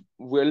have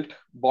wilt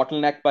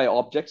bottlenecked by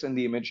objects in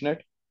the ImageNet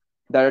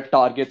that are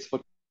targets for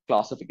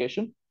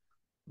classification.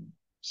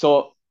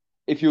 So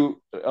if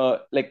you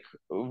like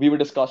we were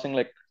discussing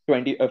like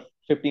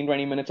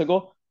 15-20 minutes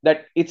ago,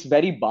 that it's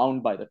very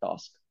bound by the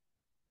task,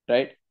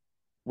 right?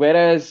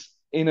 Whereas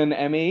in an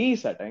MAE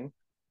setting,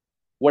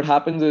 what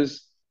happens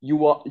is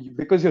you are,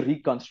 because you're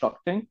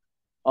reconstructing,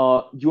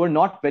 you are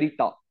not very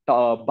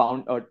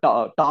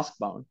task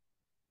bound,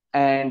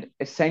 and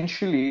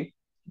essentially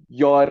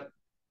you're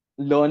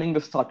learning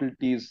the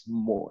subtleties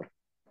more.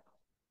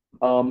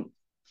 Um,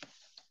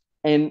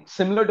 and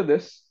similar to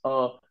this,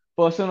 a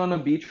person on a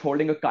beach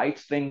holding a kite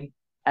string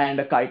and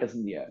a kite is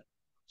in the air.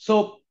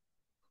 So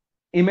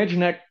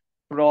ImageNet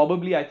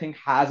probably, I think,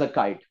 has a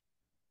kite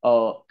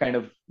kind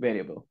of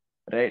variable,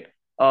 right?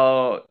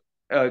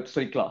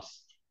 Sorry,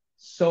 class.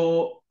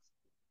 So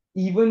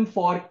even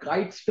for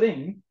kite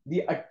string,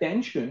 the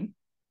attention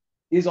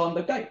is on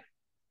the kite.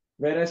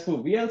 Whereas for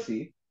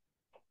VLC,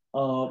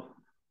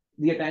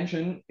 the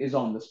attention is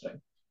on the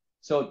string.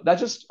 So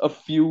that's just a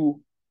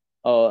few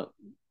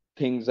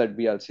things that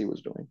VLC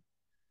was doing.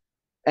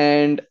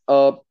 And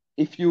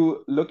if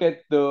you look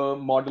at the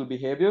model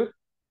behavior,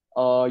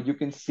 you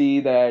can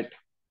see that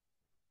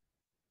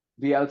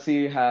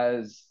VLC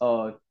has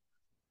a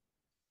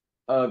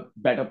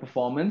better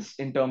performance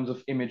in terms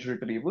of image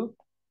retrieval,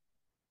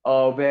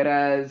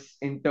 whereas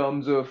in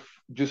terms of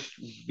just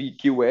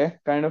VQA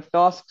kind of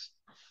tasks,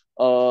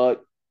 uh,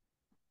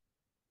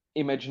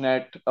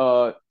 ImageNet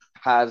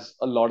has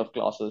a lot of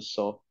classes.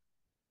 So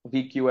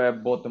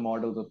VQA, both the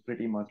models are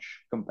pretty much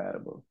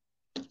comparable.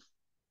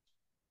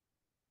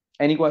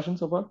 Any questions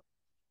so far?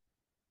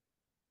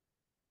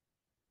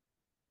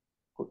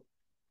 Cool.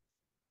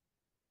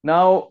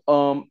 Now,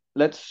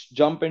 let's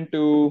jump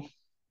into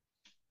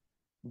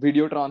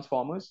video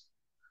transformers.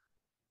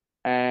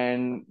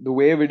 And the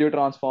way video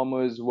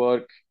transformers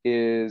work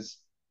is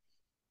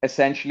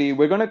essentially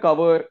we're going to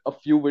cover a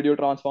few video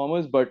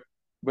transformers, but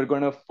we're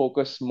going to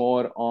focus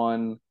more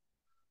on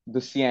the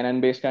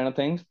CNN based kind of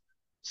things.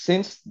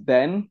 Since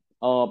then,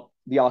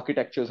 the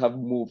architectures have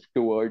moved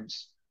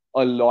towards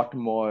a lot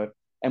more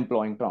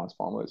employing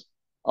transformers.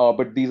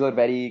 But these are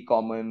very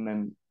common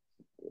and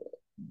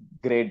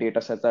great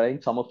data sets that I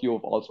think some of you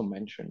have also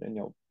mentioned in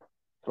your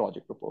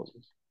project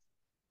proposals.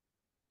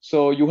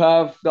 So you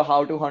have the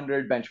how to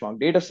 100 benchmark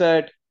data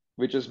set,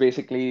 which is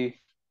basically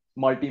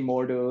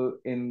multimodal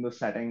in the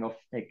setting of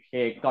like,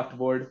 hey, cut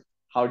word,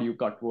 how do you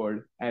cut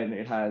word? And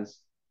it has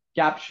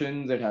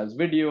captions, it has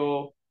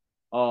video,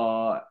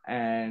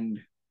 and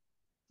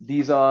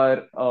these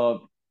are,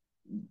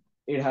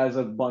 it has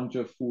a bunch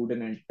of food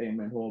and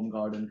entertainment, home,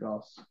 garden,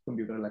 crafts,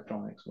 computer,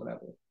 electronics,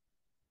 whatever.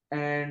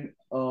 And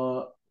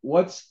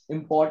what's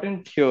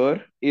important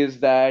here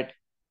is that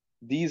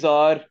these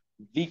are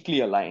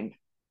weakly aligned,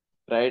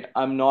 right?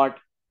 I'm not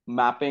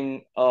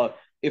mapping.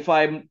 If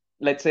I'm,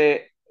 let's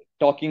say,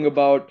 talking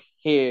about,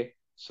 hey,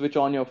 switch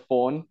on your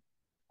phone,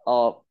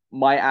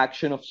 my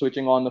action of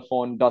switching on the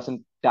phone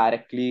doesn't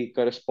directly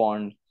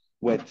correspond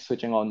with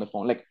switching on the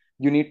phone. Like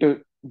you need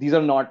to, these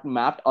are not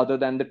mapped other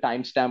than the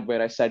timestamp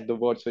where I said the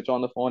word switch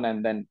on the phone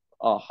and then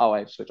how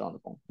I switch on the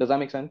phone. Does that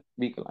make sense?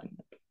 Weak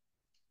alignment.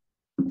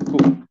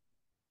 Cool.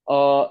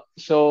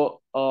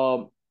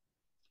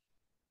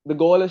 The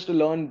goal is to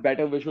learn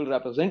better visual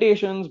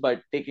representations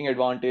by taking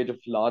advantage of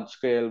large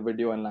scale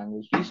video and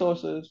language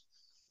resources.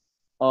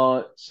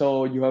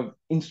 So you have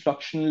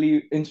instructional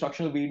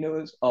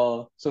videos.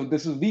 So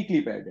this is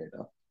weekly pair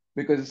data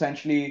because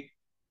essentially,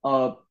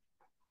 uh,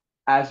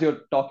 as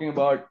you're talking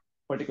about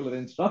particular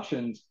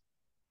instructions,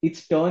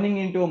 it's turning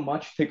into a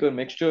much thicker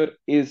mixture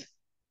is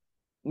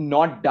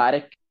not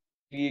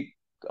directly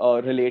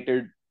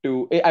related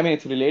to, I mean,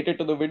 it's related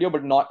to the video,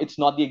 but it's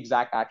not the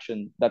exact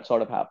action that's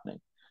sort of happening.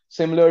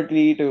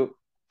 Similarly to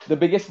the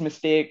biggest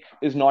mistake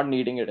is not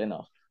needing it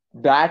enough.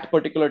 That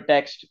particular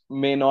text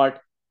may not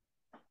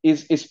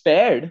is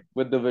paired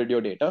with the video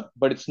data,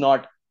 but it's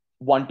not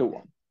one to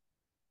one,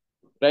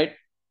 right?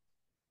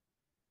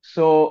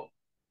 So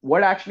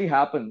what actually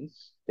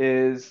happens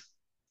is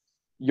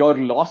your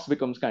loss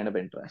becomes kind of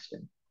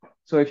interesting.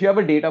 So if you have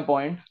a data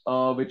point,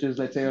 which is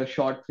let's say a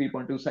short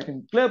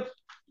 3.2-second clip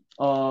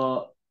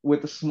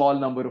with a small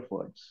number of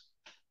words,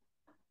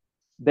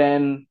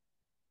 then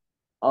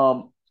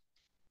um,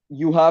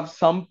 you have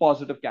some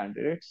positive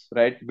candidates,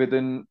 right?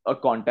 Within a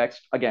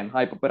context. Again,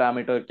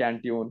 hyperparameter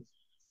can tune,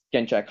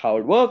 can check how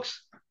it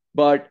works.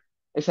 But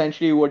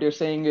essentially what you're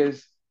saying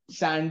is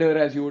sander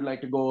as you would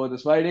like to go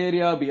this wide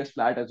area, be as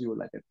flat as you would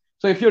like it.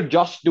 So if you're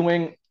just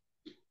doing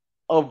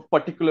a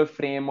particular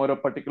frame or a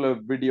particular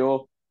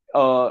video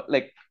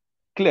like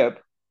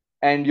clip,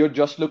 and you're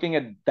just looking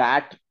at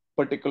that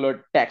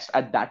particular text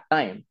at that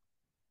time,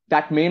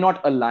 that may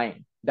not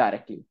align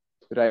directly,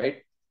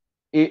 right?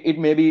 It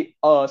may be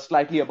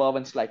slightly above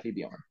and slightly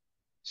beyond.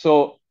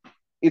 So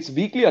it's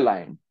weakly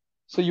aligned.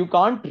 So you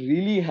can't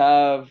really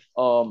have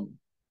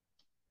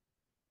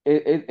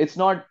it's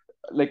not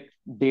like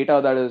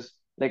data that is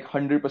like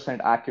 100%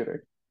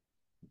 accurate.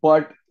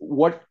 But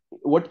what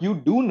you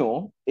do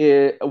know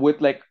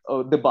with like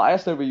the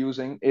bias that we're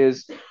using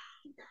is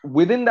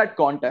within that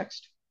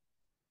context,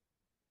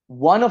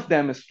 one of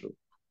them is true.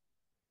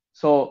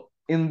 So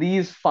in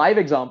these 5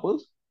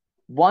 examples,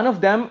 one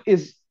of them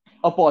is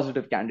a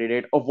positive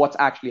candidate of what's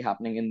actually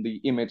happening in the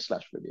image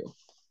slash video.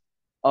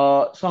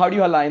 So how do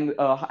you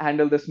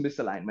handle this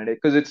misalignment?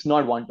 Because it's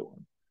not one to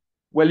one.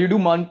 Well, you do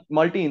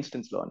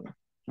multi-instance learning,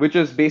 which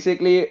is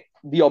basically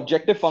the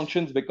objective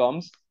functions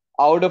becomes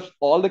out of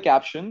all the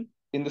caption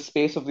in the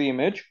space of the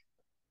image.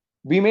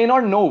 We may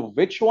not know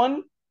which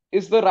one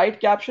is the right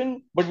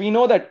caption, but we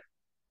know that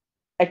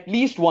at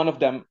least one of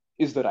them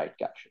is the right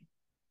caption.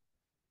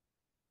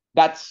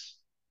 That's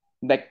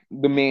like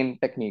the main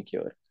technique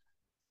here.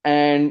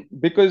 And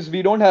because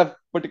we don't have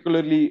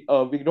particular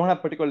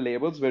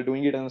labels, we're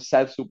doing it in a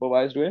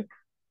self-supervised way.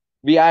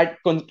 We add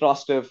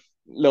contrastive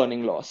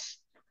learning loss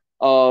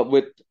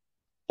with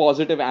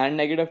positive and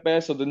negative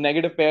pairs. So the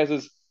negative pairs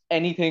is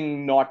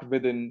anything not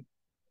within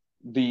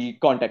the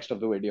context of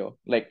the video,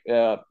 like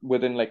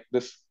within like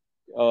this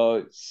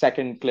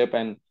second clip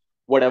and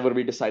whatever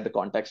we decide the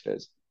context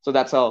is. So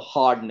that's a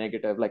hard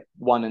negative, like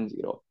 1 and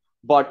 0.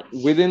 But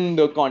within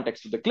the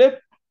context of the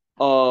clip,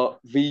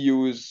 we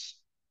use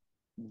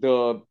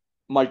the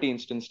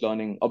multi-instance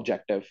learning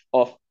objective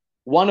of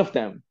one of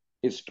them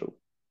is true.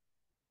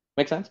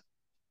 Make sense?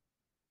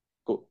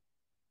 Cool.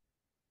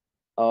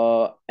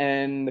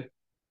 And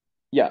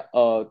yeah,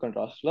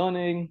 contrast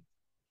learning.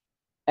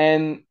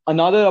 And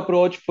another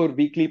approach for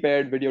weakly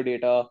paired video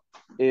data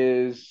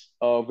is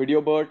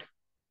video BERT.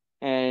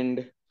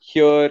 And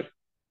here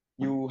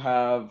you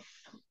have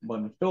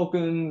bunch of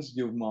tokens,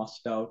 you've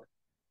masked out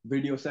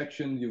video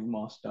sections, you've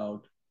masked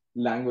out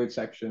language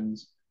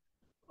sections.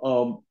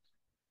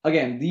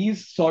 Again,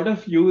 these sort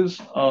of use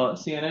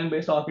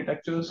CNN-based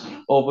architectures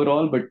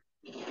overall, but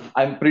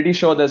I'm pretty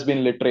sure there's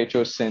been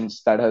literature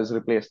since that has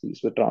replaced these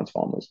with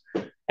transformers.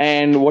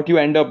 And what you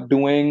end up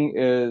doing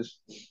is,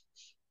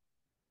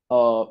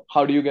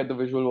 how do you get the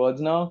visual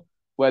words now?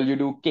 Well, you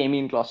do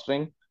k-mean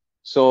clustering.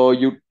 So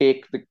you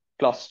take the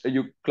cluster,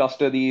 you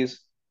cluster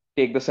these,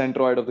 take the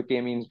centroid of the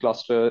k-means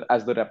cluster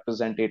as the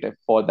representative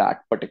for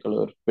that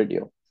particular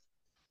video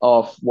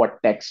of what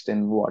text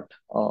and what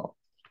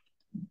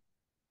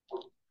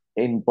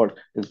input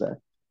is there.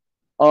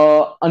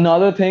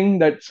 Another thing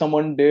that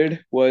someone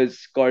did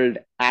was called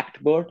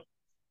ActBERT.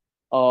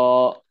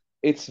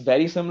 It's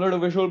very similar to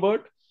Visual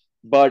BERT,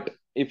 but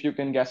if you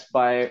can guess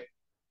by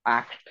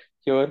act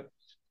here,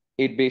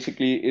 it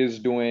basically is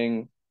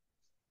doing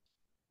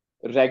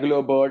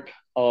regular BERT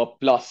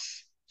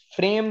plus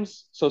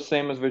frames, so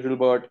same as Visual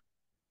BERT,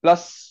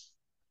 plus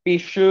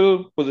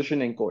spatial position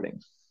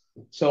encoding.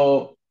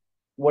 So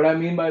what I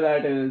mean by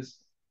that is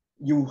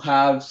you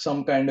have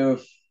some kind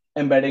of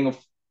embedding of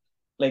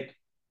like,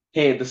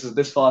 hey, this is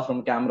this far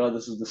from camera,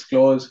 this is this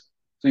close.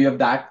 So you have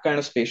that kind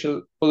of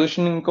spatial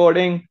position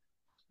encoding.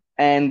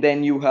 And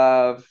then you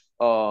have,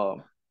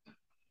 so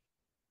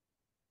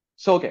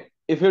okay,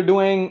 if you're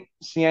doing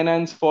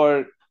CNNs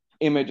for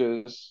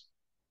images,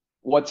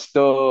 what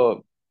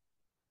do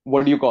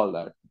you call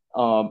that?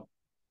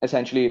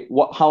 Essentially,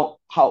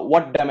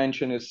 what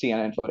dimension is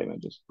CNN for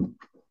images?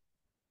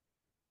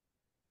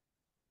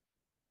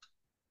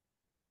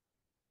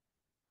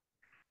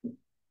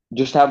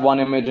 just have one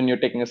image and you're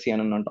taking a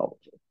CNN on top of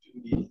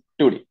it.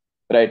 2D,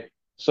 right?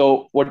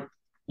 So what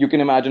you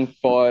can imagine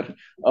for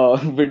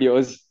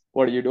videos,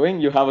 what are you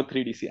doing? You have a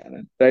 3D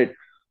CNN, right?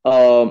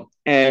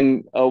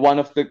 And one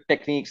of the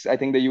techniques I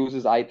think they use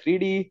is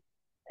I3D,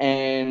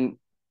 and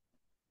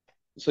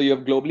so you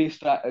have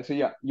so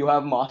yeah, you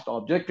have masked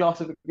object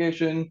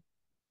classification,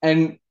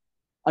 and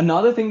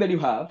another thing that you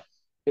have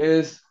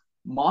is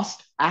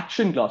masked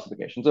action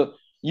classification. So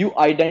you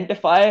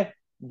identify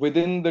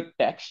within the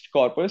text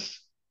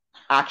corpus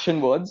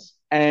action words,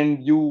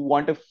 and you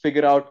want to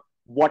figure out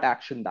what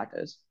action that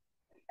is.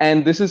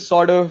 And this is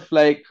sort of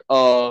like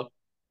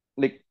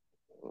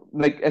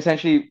like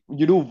essentially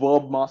you do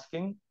verb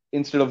masking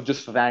instead of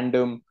just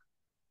random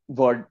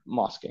word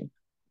masking,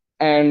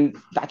 and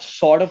that's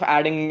sort of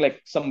adding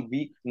like some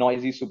weak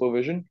noisy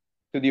supervision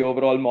to the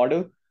overall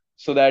model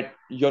so that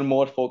you're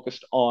more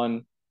focused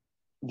on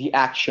the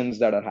actions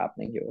that are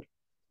happening here.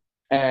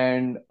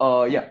 And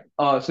so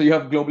you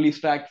have globally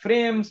stacked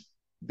frames.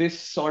 This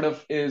sort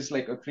of is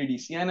like a 3D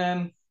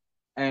CNN,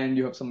 and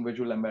you have some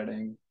visual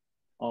embedding.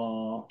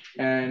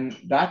 And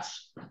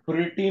that's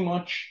pretty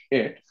much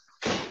it.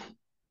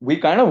 We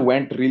kind of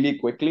went really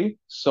quickly,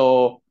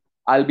 so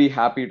I'll be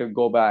happy to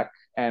go back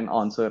and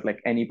answer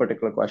like any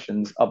particular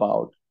questions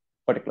about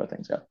particular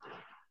things. Yeah.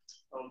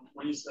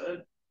 When you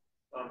said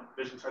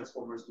vision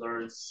transformers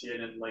learn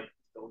CNN like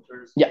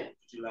filters, Yeah.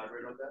 could you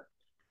elaborate on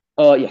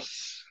that?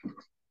 Yes.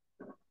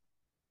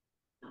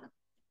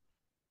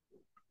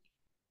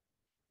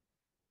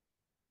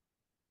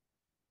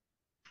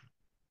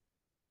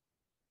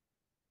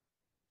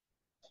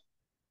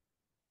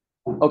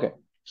 Okay.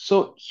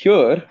 So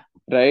here,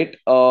 right,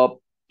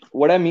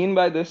 what I mean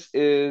by this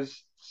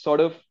is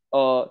sort of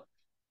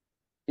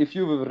if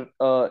you've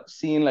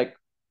seen like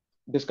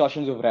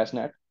discussions of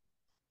ResNet,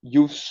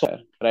 you've saw,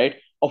 right,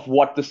 of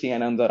what the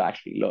CNNs are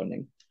actually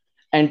learning.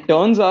 And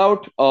turns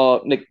out,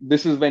 like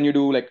this is when you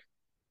do like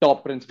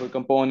top principal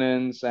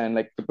components and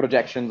like the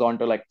projections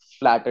onto like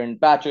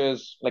flattened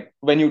patches. Like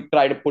when you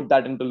try to put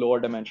that into lower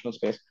dimensional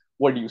space,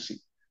 what do you see?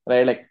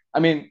 Right? Like, I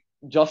mean,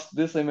 just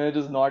this image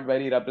is not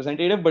very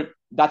representative, but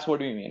that's what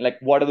we mean. Like,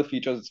 what are the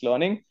features it's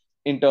learning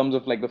in terms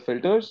of like the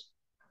filters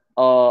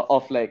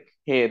of like,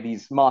 hey,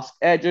 these masked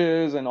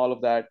edges and all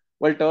of that.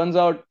 Well, it turns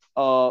out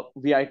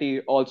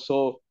VIT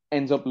also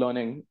ends up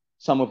learning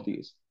some of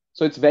these.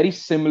 So it's very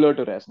similar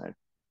to ResNet.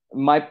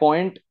 My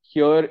point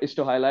here is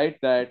to highlight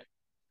that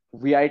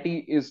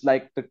VIT is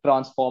like the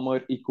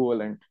transformer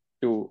equivalent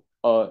to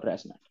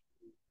ResNet.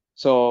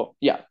 So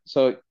yeah,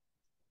 so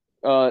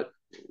uh,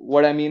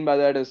 what I mean by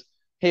that is,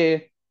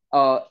 hey,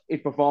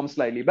 it performs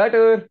slightly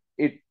better.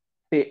 It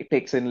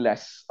takes in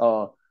less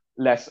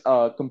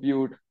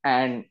compute,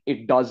 and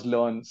it does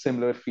learn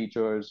similar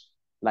features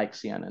like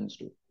CNNs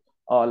do,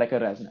 like a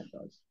ResNet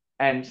does.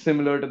 And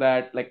similar to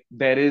that, like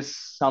there is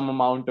some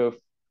amount of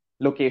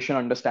location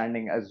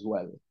understanding as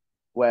well,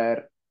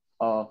 where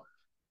uh,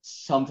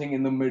 something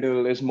in the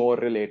middle is more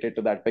related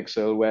to that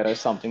pixel, whereas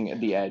something at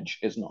the edge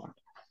is not.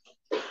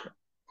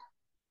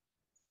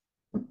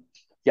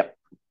 Yep.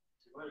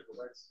 I want to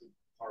go back to the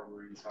part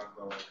where you talk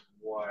about like,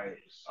 why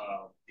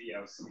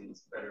VLC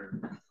is better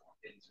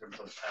in terms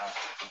of task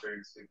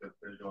compared to the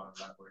visual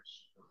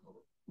language.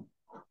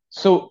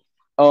 So,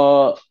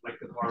 like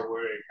the part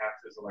where it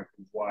captures like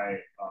why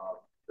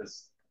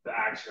the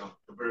action,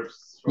 the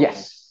verbs.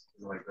 Yes.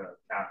 Is like the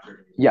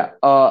capture. Yeah.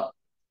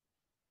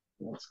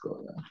 Let's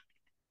go there.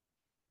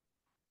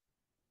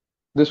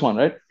 This one,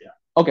 right? Yeah.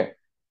 Okay.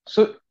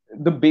 So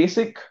the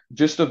basic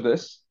gist of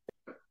this,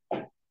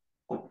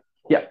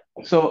 yeah.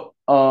 So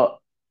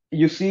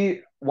you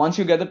see, once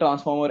you get the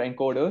transformer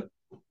encoder,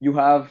 you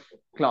have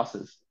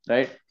classes,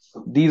 right?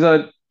 These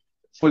are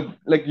for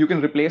like you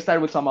can replace that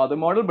with some other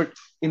model, but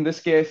in this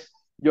case,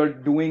 you're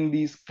doing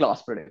these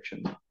class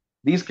predictions.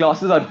 These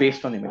classes are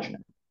based on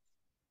ImageNet.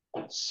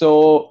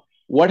 So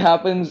what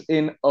happens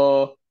in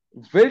a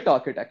Wilt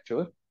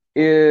architecture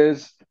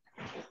is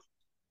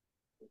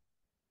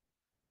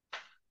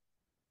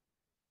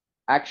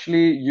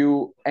actually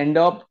you end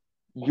up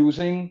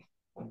using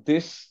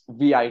this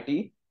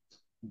VIT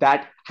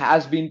that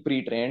has been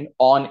pre-trained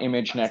on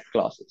ImageNet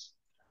classes.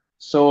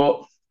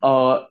 So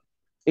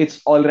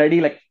it's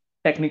already like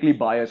technically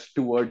biased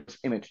towards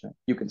ImageNet,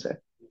 you can say,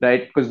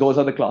 right? Because those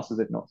are the classes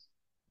it knows.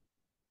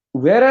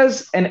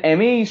 Whereas an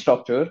MAE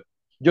structure,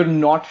 you're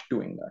not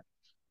doing that.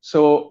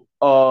 So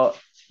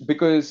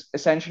because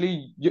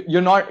essentially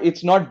you're not,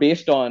 it's not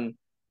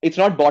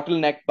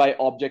bottlenecked by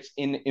objects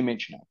in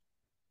ImageNet.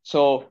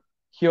 So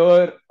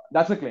here,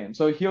 that's a claim.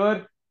 So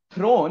here,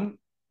 thrown,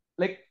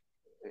 like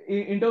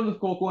in terms of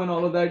Coco and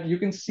all of that, you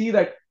can see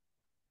that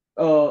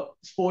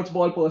sports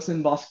ball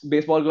person,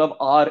 baseball glove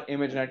are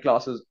ImageNet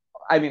classes.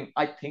 I mean,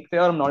 I think they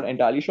are, I'm not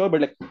entirely sure,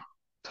 but like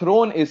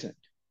thrown isn't.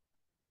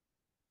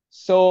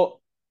 So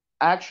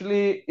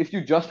actually, if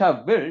you just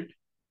have built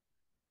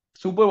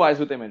supervised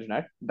with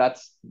ImageNet,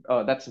 that's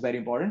very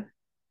important.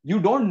 You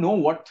don't know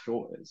what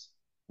throw is.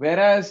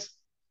 Whereas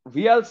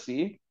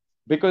VLC,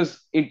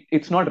 because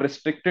it's not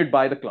restricted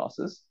by the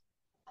classes,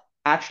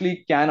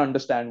 actually can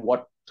understand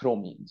what throw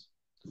means.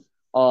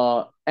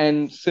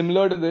 And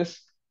similar to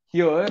this,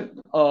 here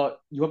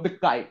you have the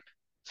kite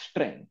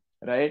string,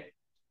 right?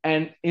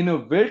 And in a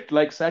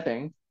wilt-like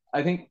setting,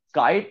 I think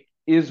kite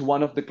is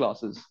one of the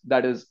classes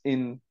that is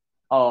in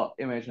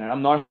imaginary.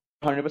 I'm not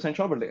 100%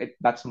 sure, but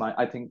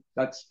I think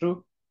that's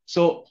true.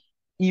 So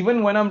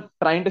even when I'm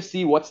trying to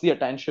see what's the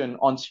attention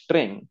on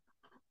string,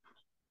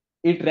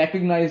 it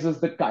recognizes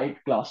the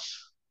kite class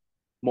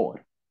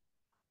more.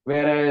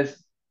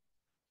 Whereas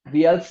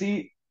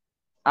VLC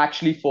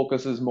actually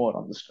focuses more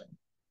on the string.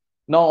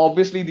 Now,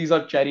 obviously, these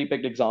are cherry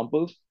picked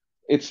examples.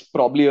 It's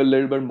probably a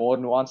little bit more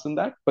nuanced than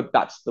that, but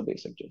that's the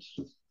basic gist.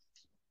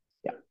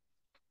 Yeah.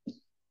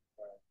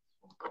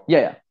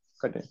 Yeah.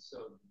 Continue. So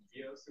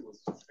VLC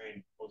was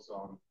trained also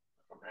on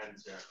from end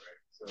to end,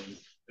 right? So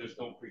there's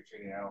no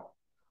pre-training at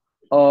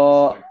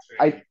all.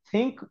 I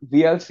think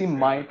VLC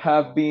might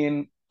have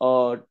been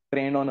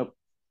trained on a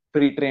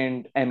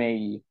pre-trained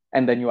MAE,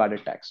 and then you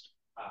added text.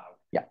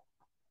 Yeah.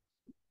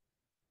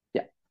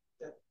 Yeah.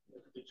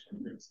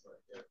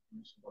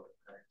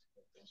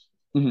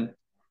 Mm-hmm.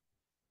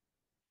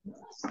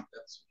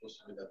 That's supposed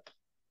to be that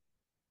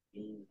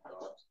blue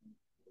dot.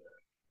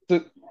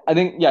 So I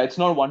think it's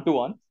not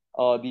one-to-one,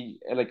 the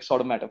like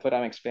sort of metaphor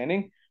I'm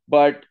explaining,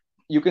 but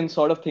you can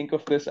sort of think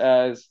of this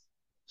as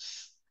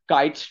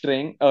kite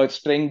string,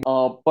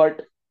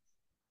 but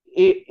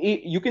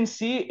you can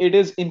see it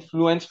is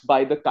influenced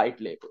by the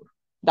kite label.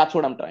 That's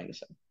what I'm trying to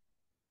say.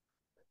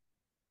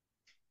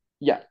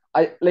 Yeah,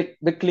 I like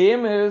the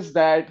claim is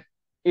that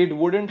it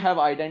wouldn't have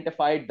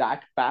identified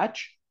that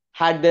patch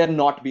had there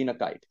not been a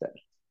kite there.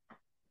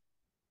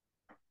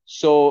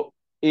 So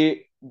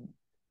it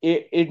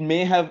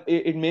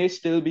may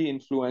still be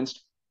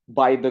influenced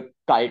by the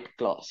kite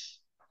class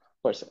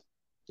per se.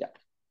 Yeah.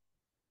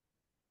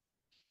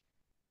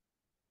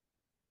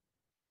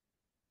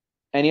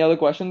 Any other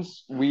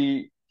questions?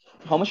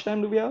 How much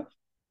time do we have?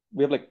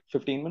 We have like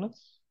 15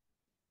 minutes.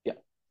 Yeah.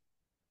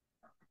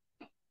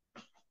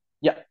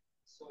 Yeah.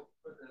 So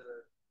for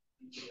the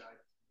DBI,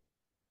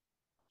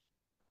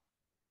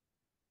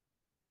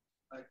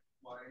 like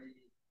why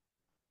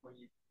when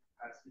you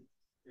pass it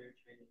through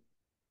training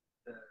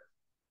the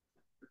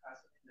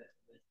capacity that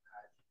image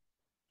patch,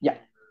 yeah,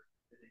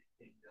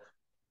 predicting the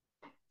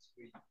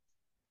screen,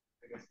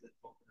 I guess the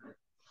token,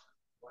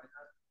 why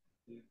not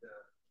do the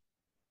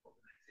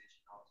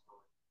tokenization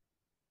also?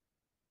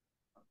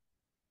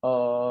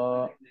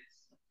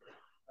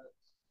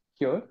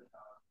 Here.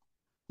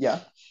 Yeah.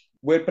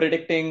 We're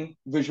predicting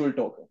visual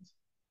tokens.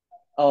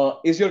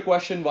 Is your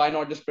question why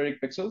not just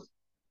predict pixels?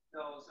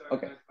 No, sorry.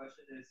 Okay. My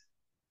question is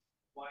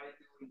why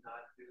do we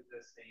not do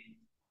the same,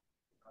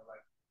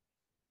 like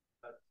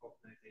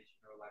tokenization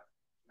or like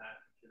not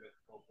computer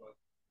code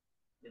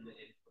in the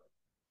input?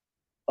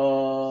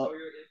 So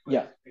your input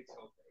is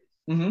pixel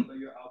based, but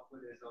your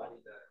output is only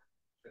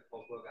the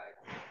Coco guide.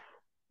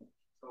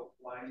 So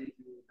why did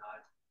you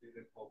not do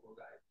the Coco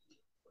guide?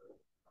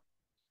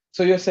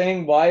 So you're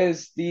saying why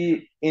is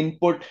the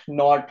input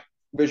not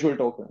visual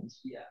tokens?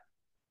 Yeah.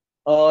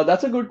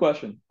 That's a good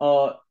question.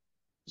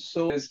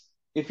 So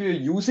if you're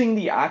using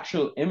the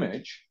actual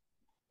image,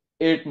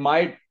 it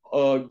might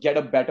get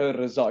a better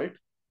result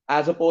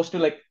as opposed to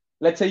like,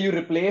 let's say you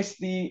replace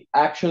the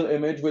actual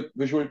image with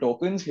visual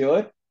tokens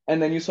here,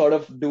 and then you sort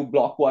of do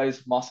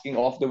blockwise masking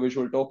of the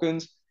visual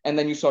tokens, and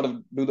then you sort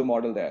of do the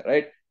model there,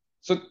 right?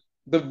 So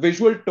the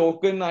visual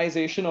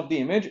tokenization of the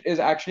image is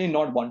actually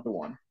not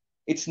one-to-one.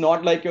 It's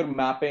not like you're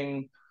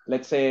mapping,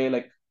 let's say,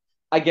 like,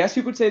 I guess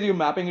you could say that you're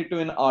mapping it to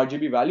an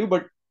RGB value,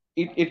 but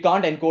it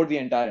can't encode the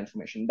entire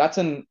information. That's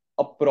an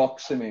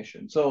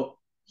approximation. So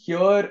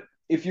here,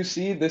 if you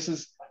see,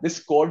 this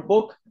code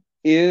book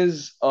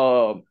is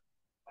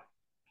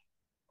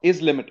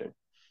limited.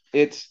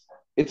 It's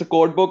a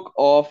code book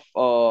of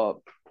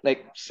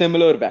like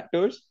similar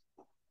vectors,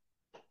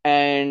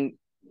 and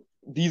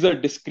these are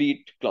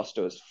discrete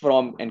clusters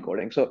from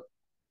encoding. So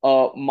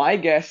my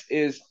guess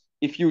is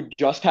if you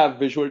just have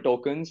visual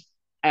tokens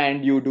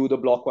and you do the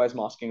blockwise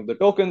masking of the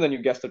tokens and you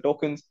guess the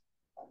tokens,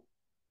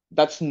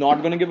 that's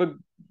not going to give a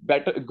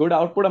good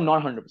output. I'm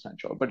not 100%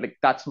 sure, but like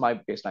that's my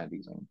baseline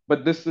reasoning.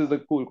 But this is a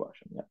cool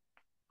question. Yeah.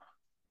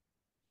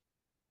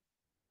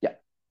 Yeah.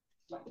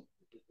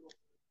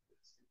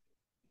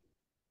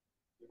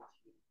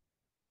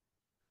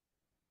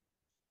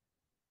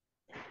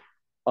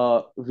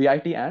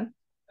 VIT and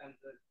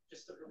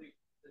just the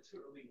two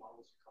early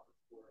models you covered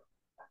for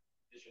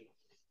vision.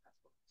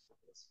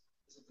 This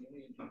is the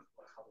only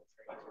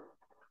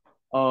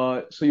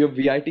so you have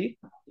VIT,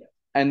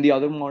 and the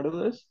other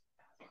model is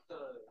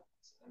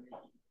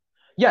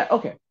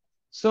okay.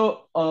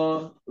 So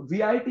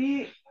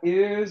VIT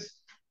is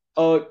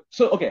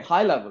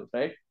high level,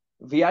 right?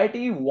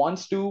 VIT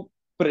wants to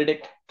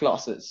predict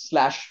classes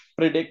 /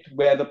 predict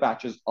where the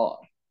patches are,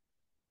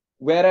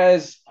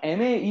 whereas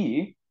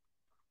MAE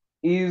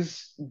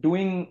is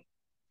doing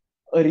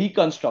a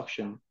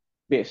reconstruction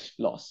based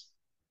loss.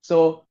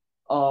 So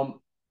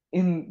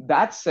in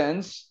that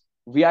sense,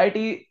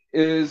 VIT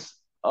is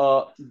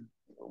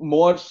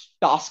more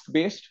task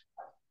based,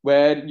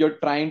 where you're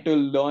trying to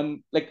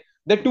learn, like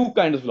there are two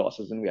kinds of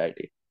losses in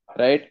VIT,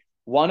 right?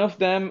 One of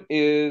them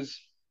is,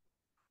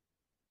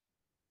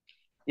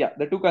 yeah,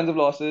 there are two kinds of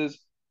losses.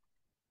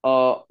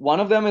 One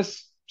of them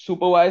is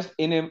supervised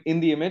in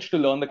the image to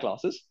learn the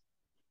classes,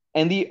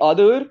 and the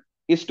other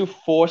is to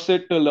force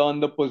it to learn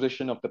the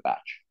position of the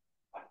patch.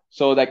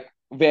 So like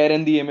where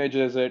in the image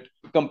is it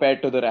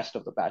compared to the rest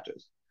of the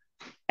patches.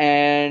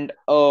 And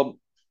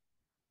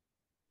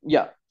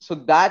yeah,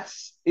 so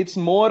it's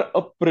more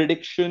a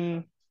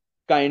prediction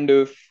kind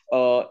of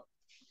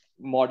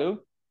model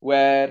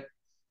where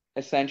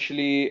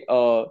essentially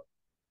yeah,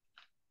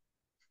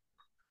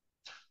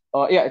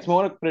 it's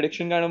more a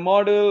prediction kind of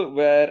model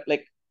where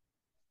like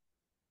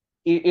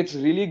it's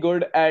really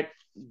good at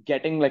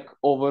getting like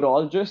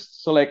overall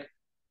gist. So like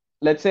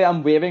let's say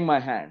I'm waving my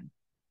hand,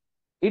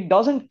 it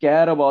doesn't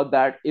care about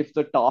that if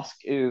the task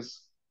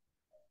is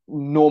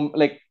no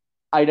like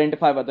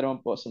identify whether I'm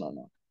a person or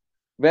not.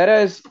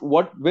 Whereas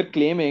what we're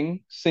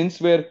claiming,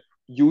 since we're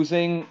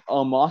using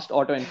a masked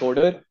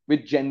autoencoder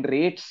which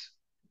generates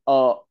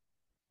uh,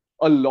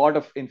 a lot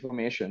of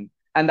information,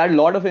 and that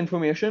lot of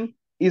information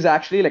is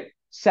actually like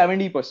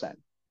 70%,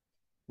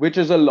 which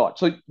is a lot.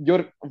 So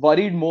you're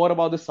worried more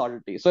about the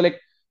subtlety. So like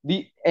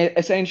the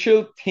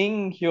essential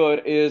thing here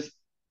is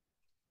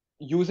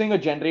using a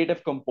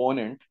generative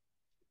component,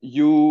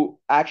 you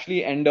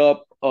actually end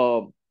up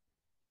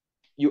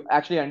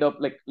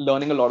like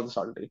learning a lot of the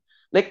subtlety.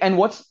 Like, and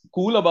what's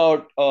cool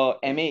about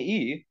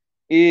MAE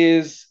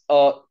is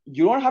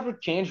you don't have to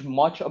change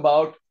much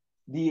about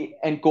the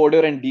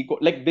encoder and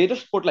decoder. Like they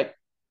just put like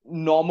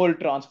normal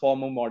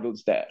transformer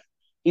models there.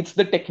 It's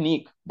the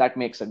technique that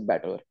makes it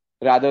better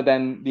rather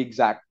than the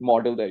exact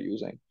model they're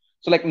using.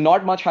 So like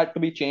not much had to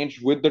be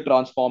changed with the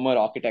transformer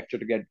architecture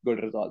to get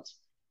good results.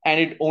 And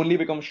it only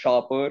becomes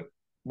sharper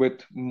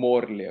with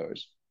more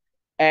layers.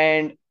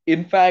 And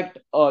in fact,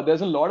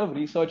 there's a lot of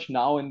research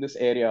now in this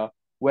area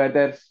where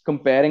they're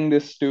comparing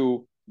this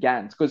to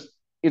GANs because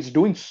it's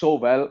doing so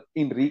well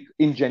in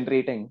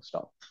generating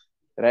stuff,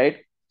 right?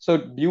 So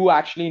do you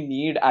actually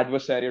need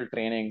adversarial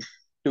training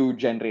to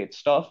generate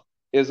stuff?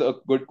 Is a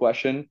good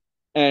question.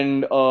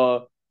 And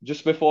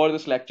just before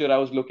this lecture, I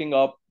was looking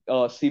up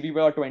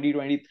CVPR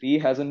 2023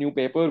 has a new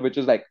paper which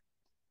is like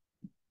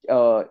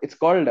it's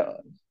called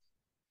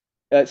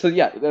so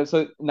yeah.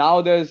 So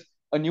now there's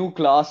a new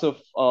class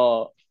of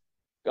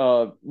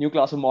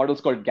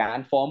models called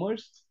GAN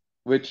formers,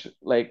 which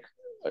like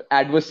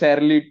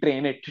adversarially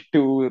train it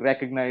to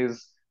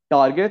recognize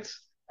targets.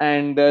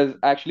 And there's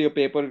actually a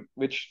paper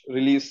which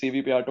released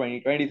CVPR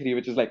 2023,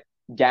 which is like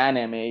GAN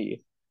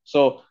MAE.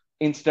 So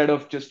instead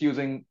of just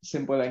using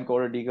simple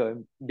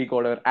encoder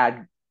decoder,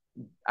 add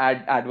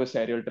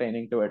adversarial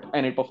training to it,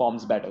 and it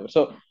performs better.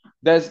 So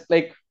there's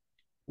like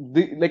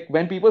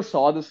when people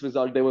saw this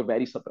result, they were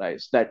very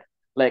surprised that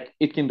like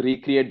it can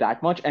recreate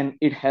that much and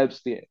it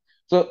helps the.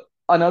 So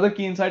another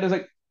key insight is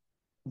like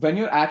when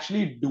you're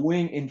actually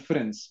doing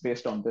inference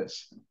based on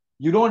this,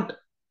 you don't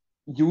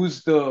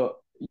use you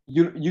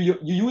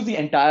use the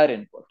entire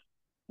input.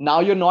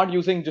 Now you're not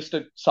using just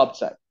a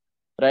subset,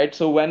 right?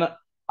 So when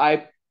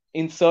I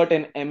insert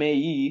an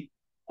MAE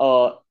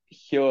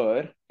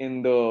here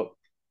in the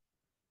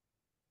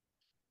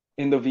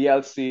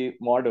VLC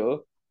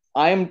model,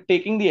 I am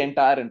taking the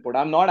entire input.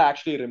 I'm not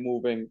actually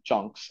removing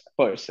chunks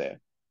per se.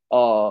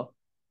 Uh,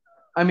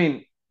 I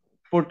mean,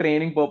 for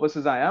training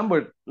purposes, I am,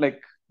 but like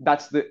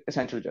that's the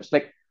essential gist.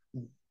 Like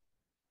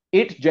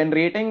it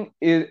generating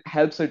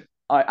helps it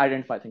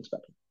identify things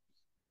better.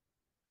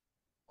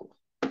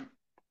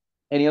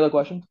 Any other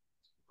questions?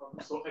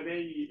 So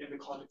MAE in the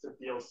context of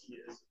VLC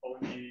is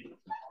only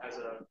as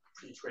a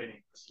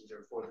pre-training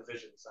procedure for the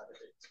vision side of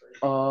things,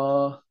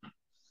 right?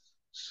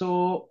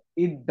 So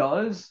it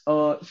does.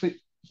 So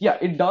yeah,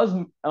 it does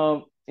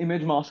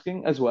image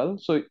masking as well.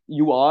 So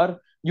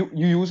you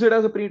use it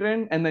as a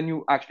pre-train, and then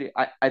you actually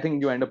I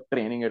think you end up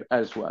training it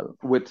as well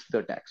with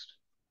the text.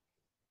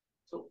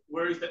 So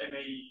where is the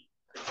MAE?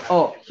 Exactly?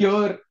 Oh,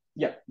 here,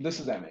 yeah, this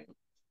is MAE.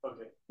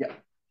 Okay. Yeah.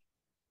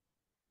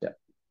 Yeah.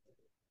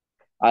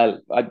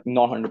 I'm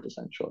not 100%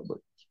 sure, but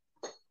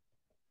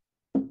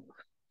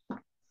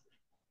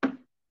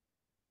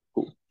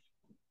cool.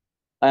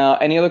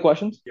 Any other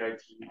questions?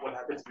 VIT. What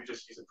happens if you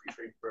just use a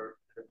pre-trained BERT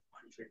and a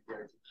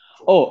pre-trained VIT?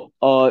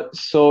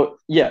 So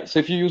yeah, so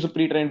if you use a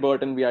pre-trained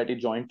BERT and VIT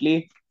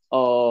jointly,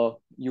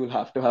 you'll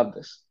have to have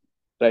this,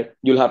 right?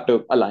 You'll have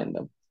to align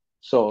them.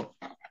 So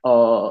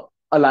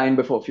align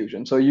before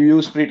fusion. So you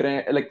use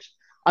pre-trained, like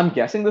I'm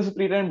guessing this is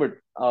pre-trained, but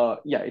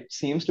yeah, it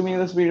seems to me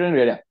this is pre-trained.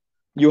 Yeah,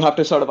 you have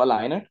to sort of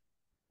align it.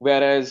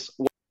 Whereas,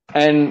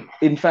 and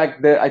in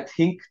fact, I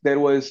think there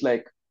was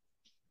like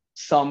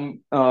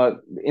some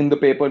in the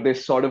paper they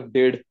sort of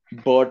did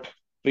BERT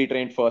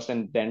pre-trained first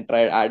and then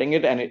tried adding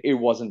it, and it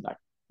wasn't that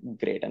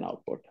great an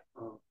output.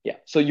 Yeah,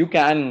 so you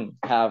can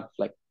have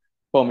like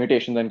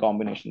permutations and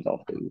combinations of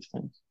these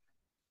things.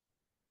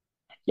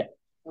 Yeah.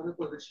 On the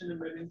position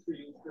embedding to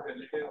use the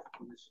relative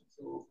position.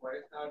 So why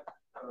is that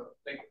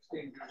like the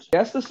intuition? I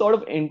guess the sort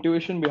of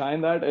intuition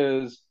behind that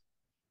is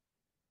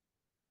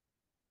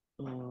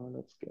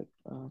let's get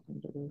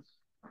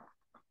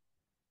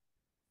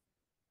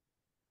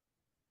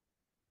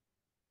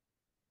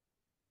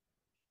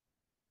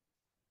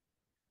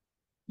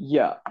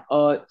Yeah.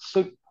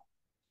 So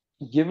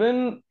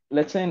given,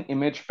 let's say, an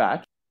image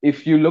patch,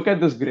 if you look at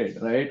this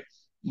grid, right,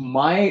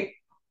 my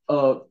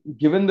uh,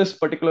 given this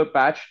particular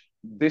patch,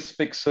 this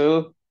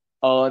pixel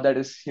that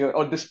is here,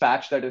 or this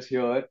patch that is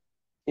here,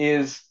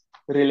 is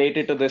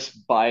related to this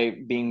by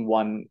being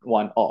one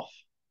off,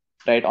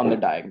 right, on the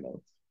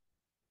diagonal.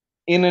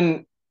 In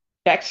an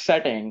text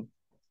setting,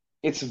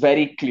 it's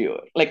very clear.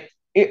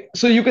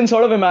 So you can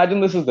sort of imagine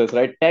this is this,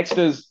 right? Text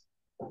is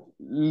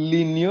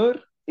linear,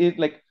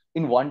 like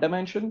in one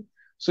dimension.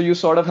 So you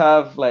sort of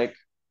have like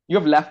you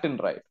have left and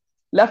right.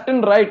 Left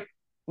and right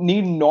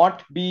need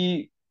not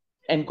be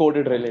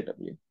encoded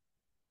relatively.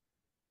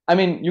 I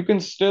mean, you can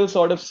still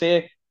sort of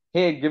say,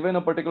 hey, given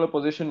a particular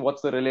position,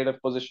 what's the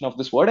relative position of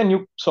this word? And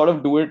you sort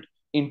of do it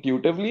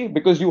intuitively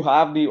because you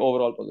have the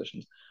overall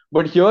positions.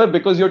 But here,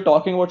 because you're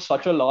talking about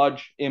such a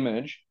large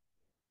image,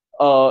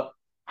 uh,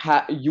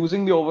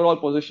 using the overall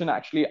position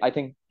actually, I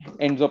think,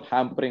 ends up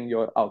hampering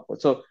your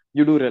output. So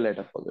you do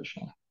relative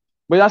position.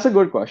 But that's a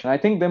good question. I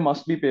think there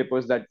must be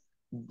papers that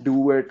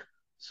do it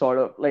sort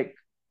of like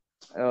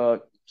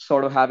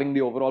sort of having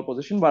the overall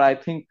position, but I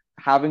think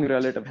having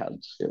relative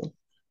helps here.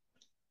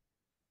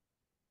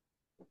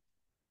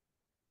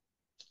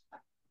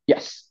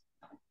 Yes.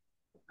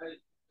 I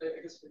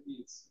guess maybe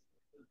it's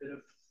a bit of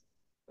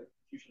like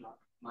confusion on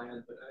my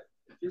end, but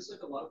it feels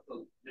like a lot of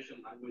the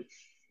vision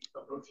language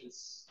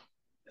approaches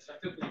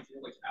effectively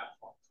feel like ad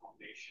hoc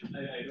combination.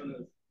 I don't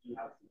know if you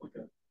have like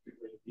a good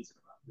way of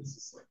reasoning about this.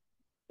 It's like,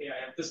 hey,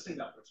 I have this thing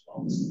that works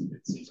well.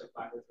 It seems like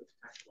language would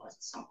contextualize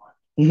it somewhat,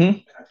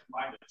 and I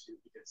combine the two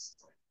because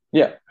like,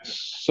 Yeah.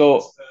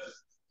 So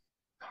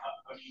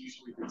how do you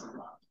usually reason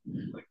about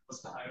like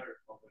what's the higher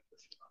level?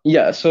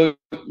 yeah, so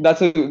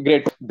that's a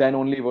great. Then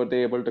only were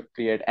they able to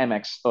create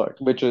MX Earth,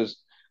 which is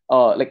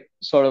like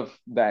sort of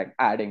that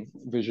adding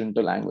vision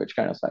to language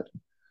kind of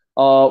setting.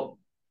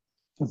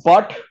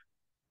 But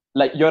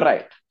like you're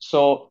right.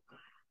 So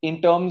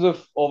in terms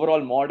of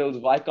overall models,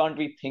 why can't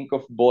we think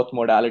of both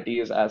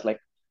modalities as like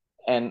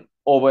an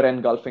over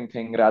engulfing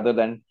thing rather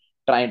than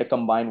trying to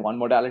combine one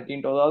modality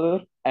into the other?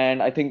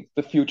 And I think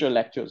the future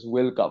lectures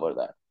will cover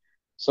that.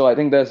 So I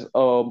think there's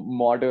a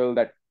model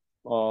that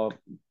uh,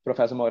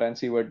 Professor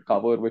Morency would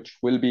cover, which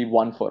will be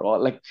one for all.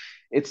 Like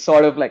it's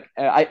sort of like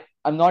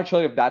I'm not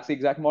sure if that's the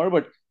exact model,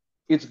 but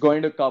it's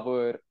going to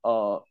cover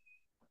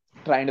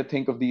trying to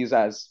think of these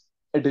as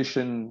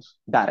additions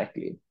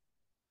directly.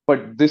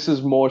 But this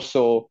is more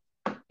so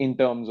in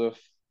terms of,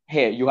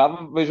 hey, you have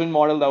a vision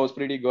model that was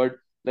pretty good.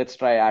 Let's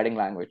try adding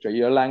language. Or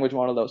your language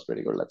model that was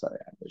pretty good. Let's try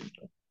adding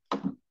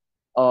language.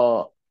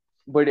 Uh,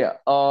 but yeah,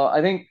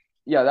 I think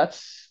yeah,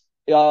 that's.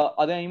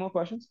 Are there any more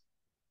questions?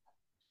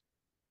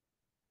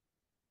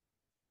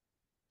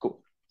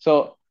 Cool.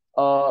 So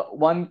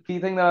one key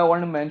thing that I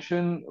want to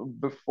mention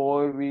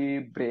before we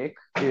break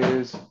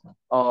is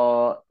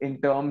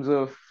in terms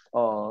of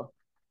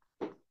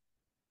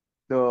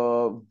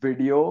the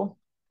video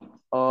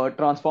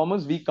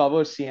transformers, we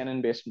cover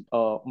CNN based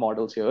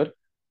models here.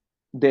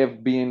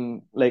 They've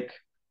been like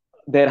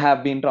there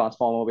have been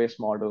transformer based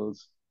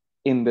models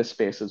in this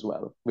space as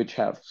well, which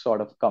have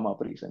sort of come up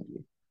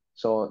recently.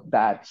 So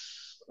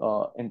that's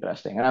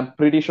interesting. And I'm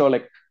pretty sure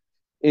like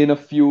in a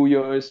few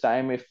years'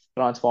 time, if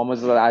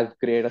transformers are as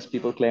great as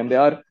people claim they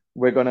are,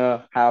 we're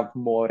gonna have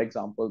more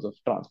examples of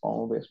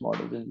transformer based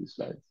models in these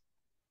slides.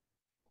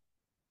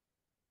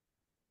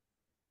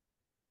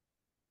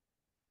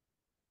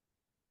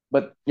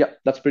 But yeah,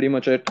 that's pretty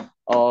much it.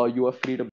 You are free to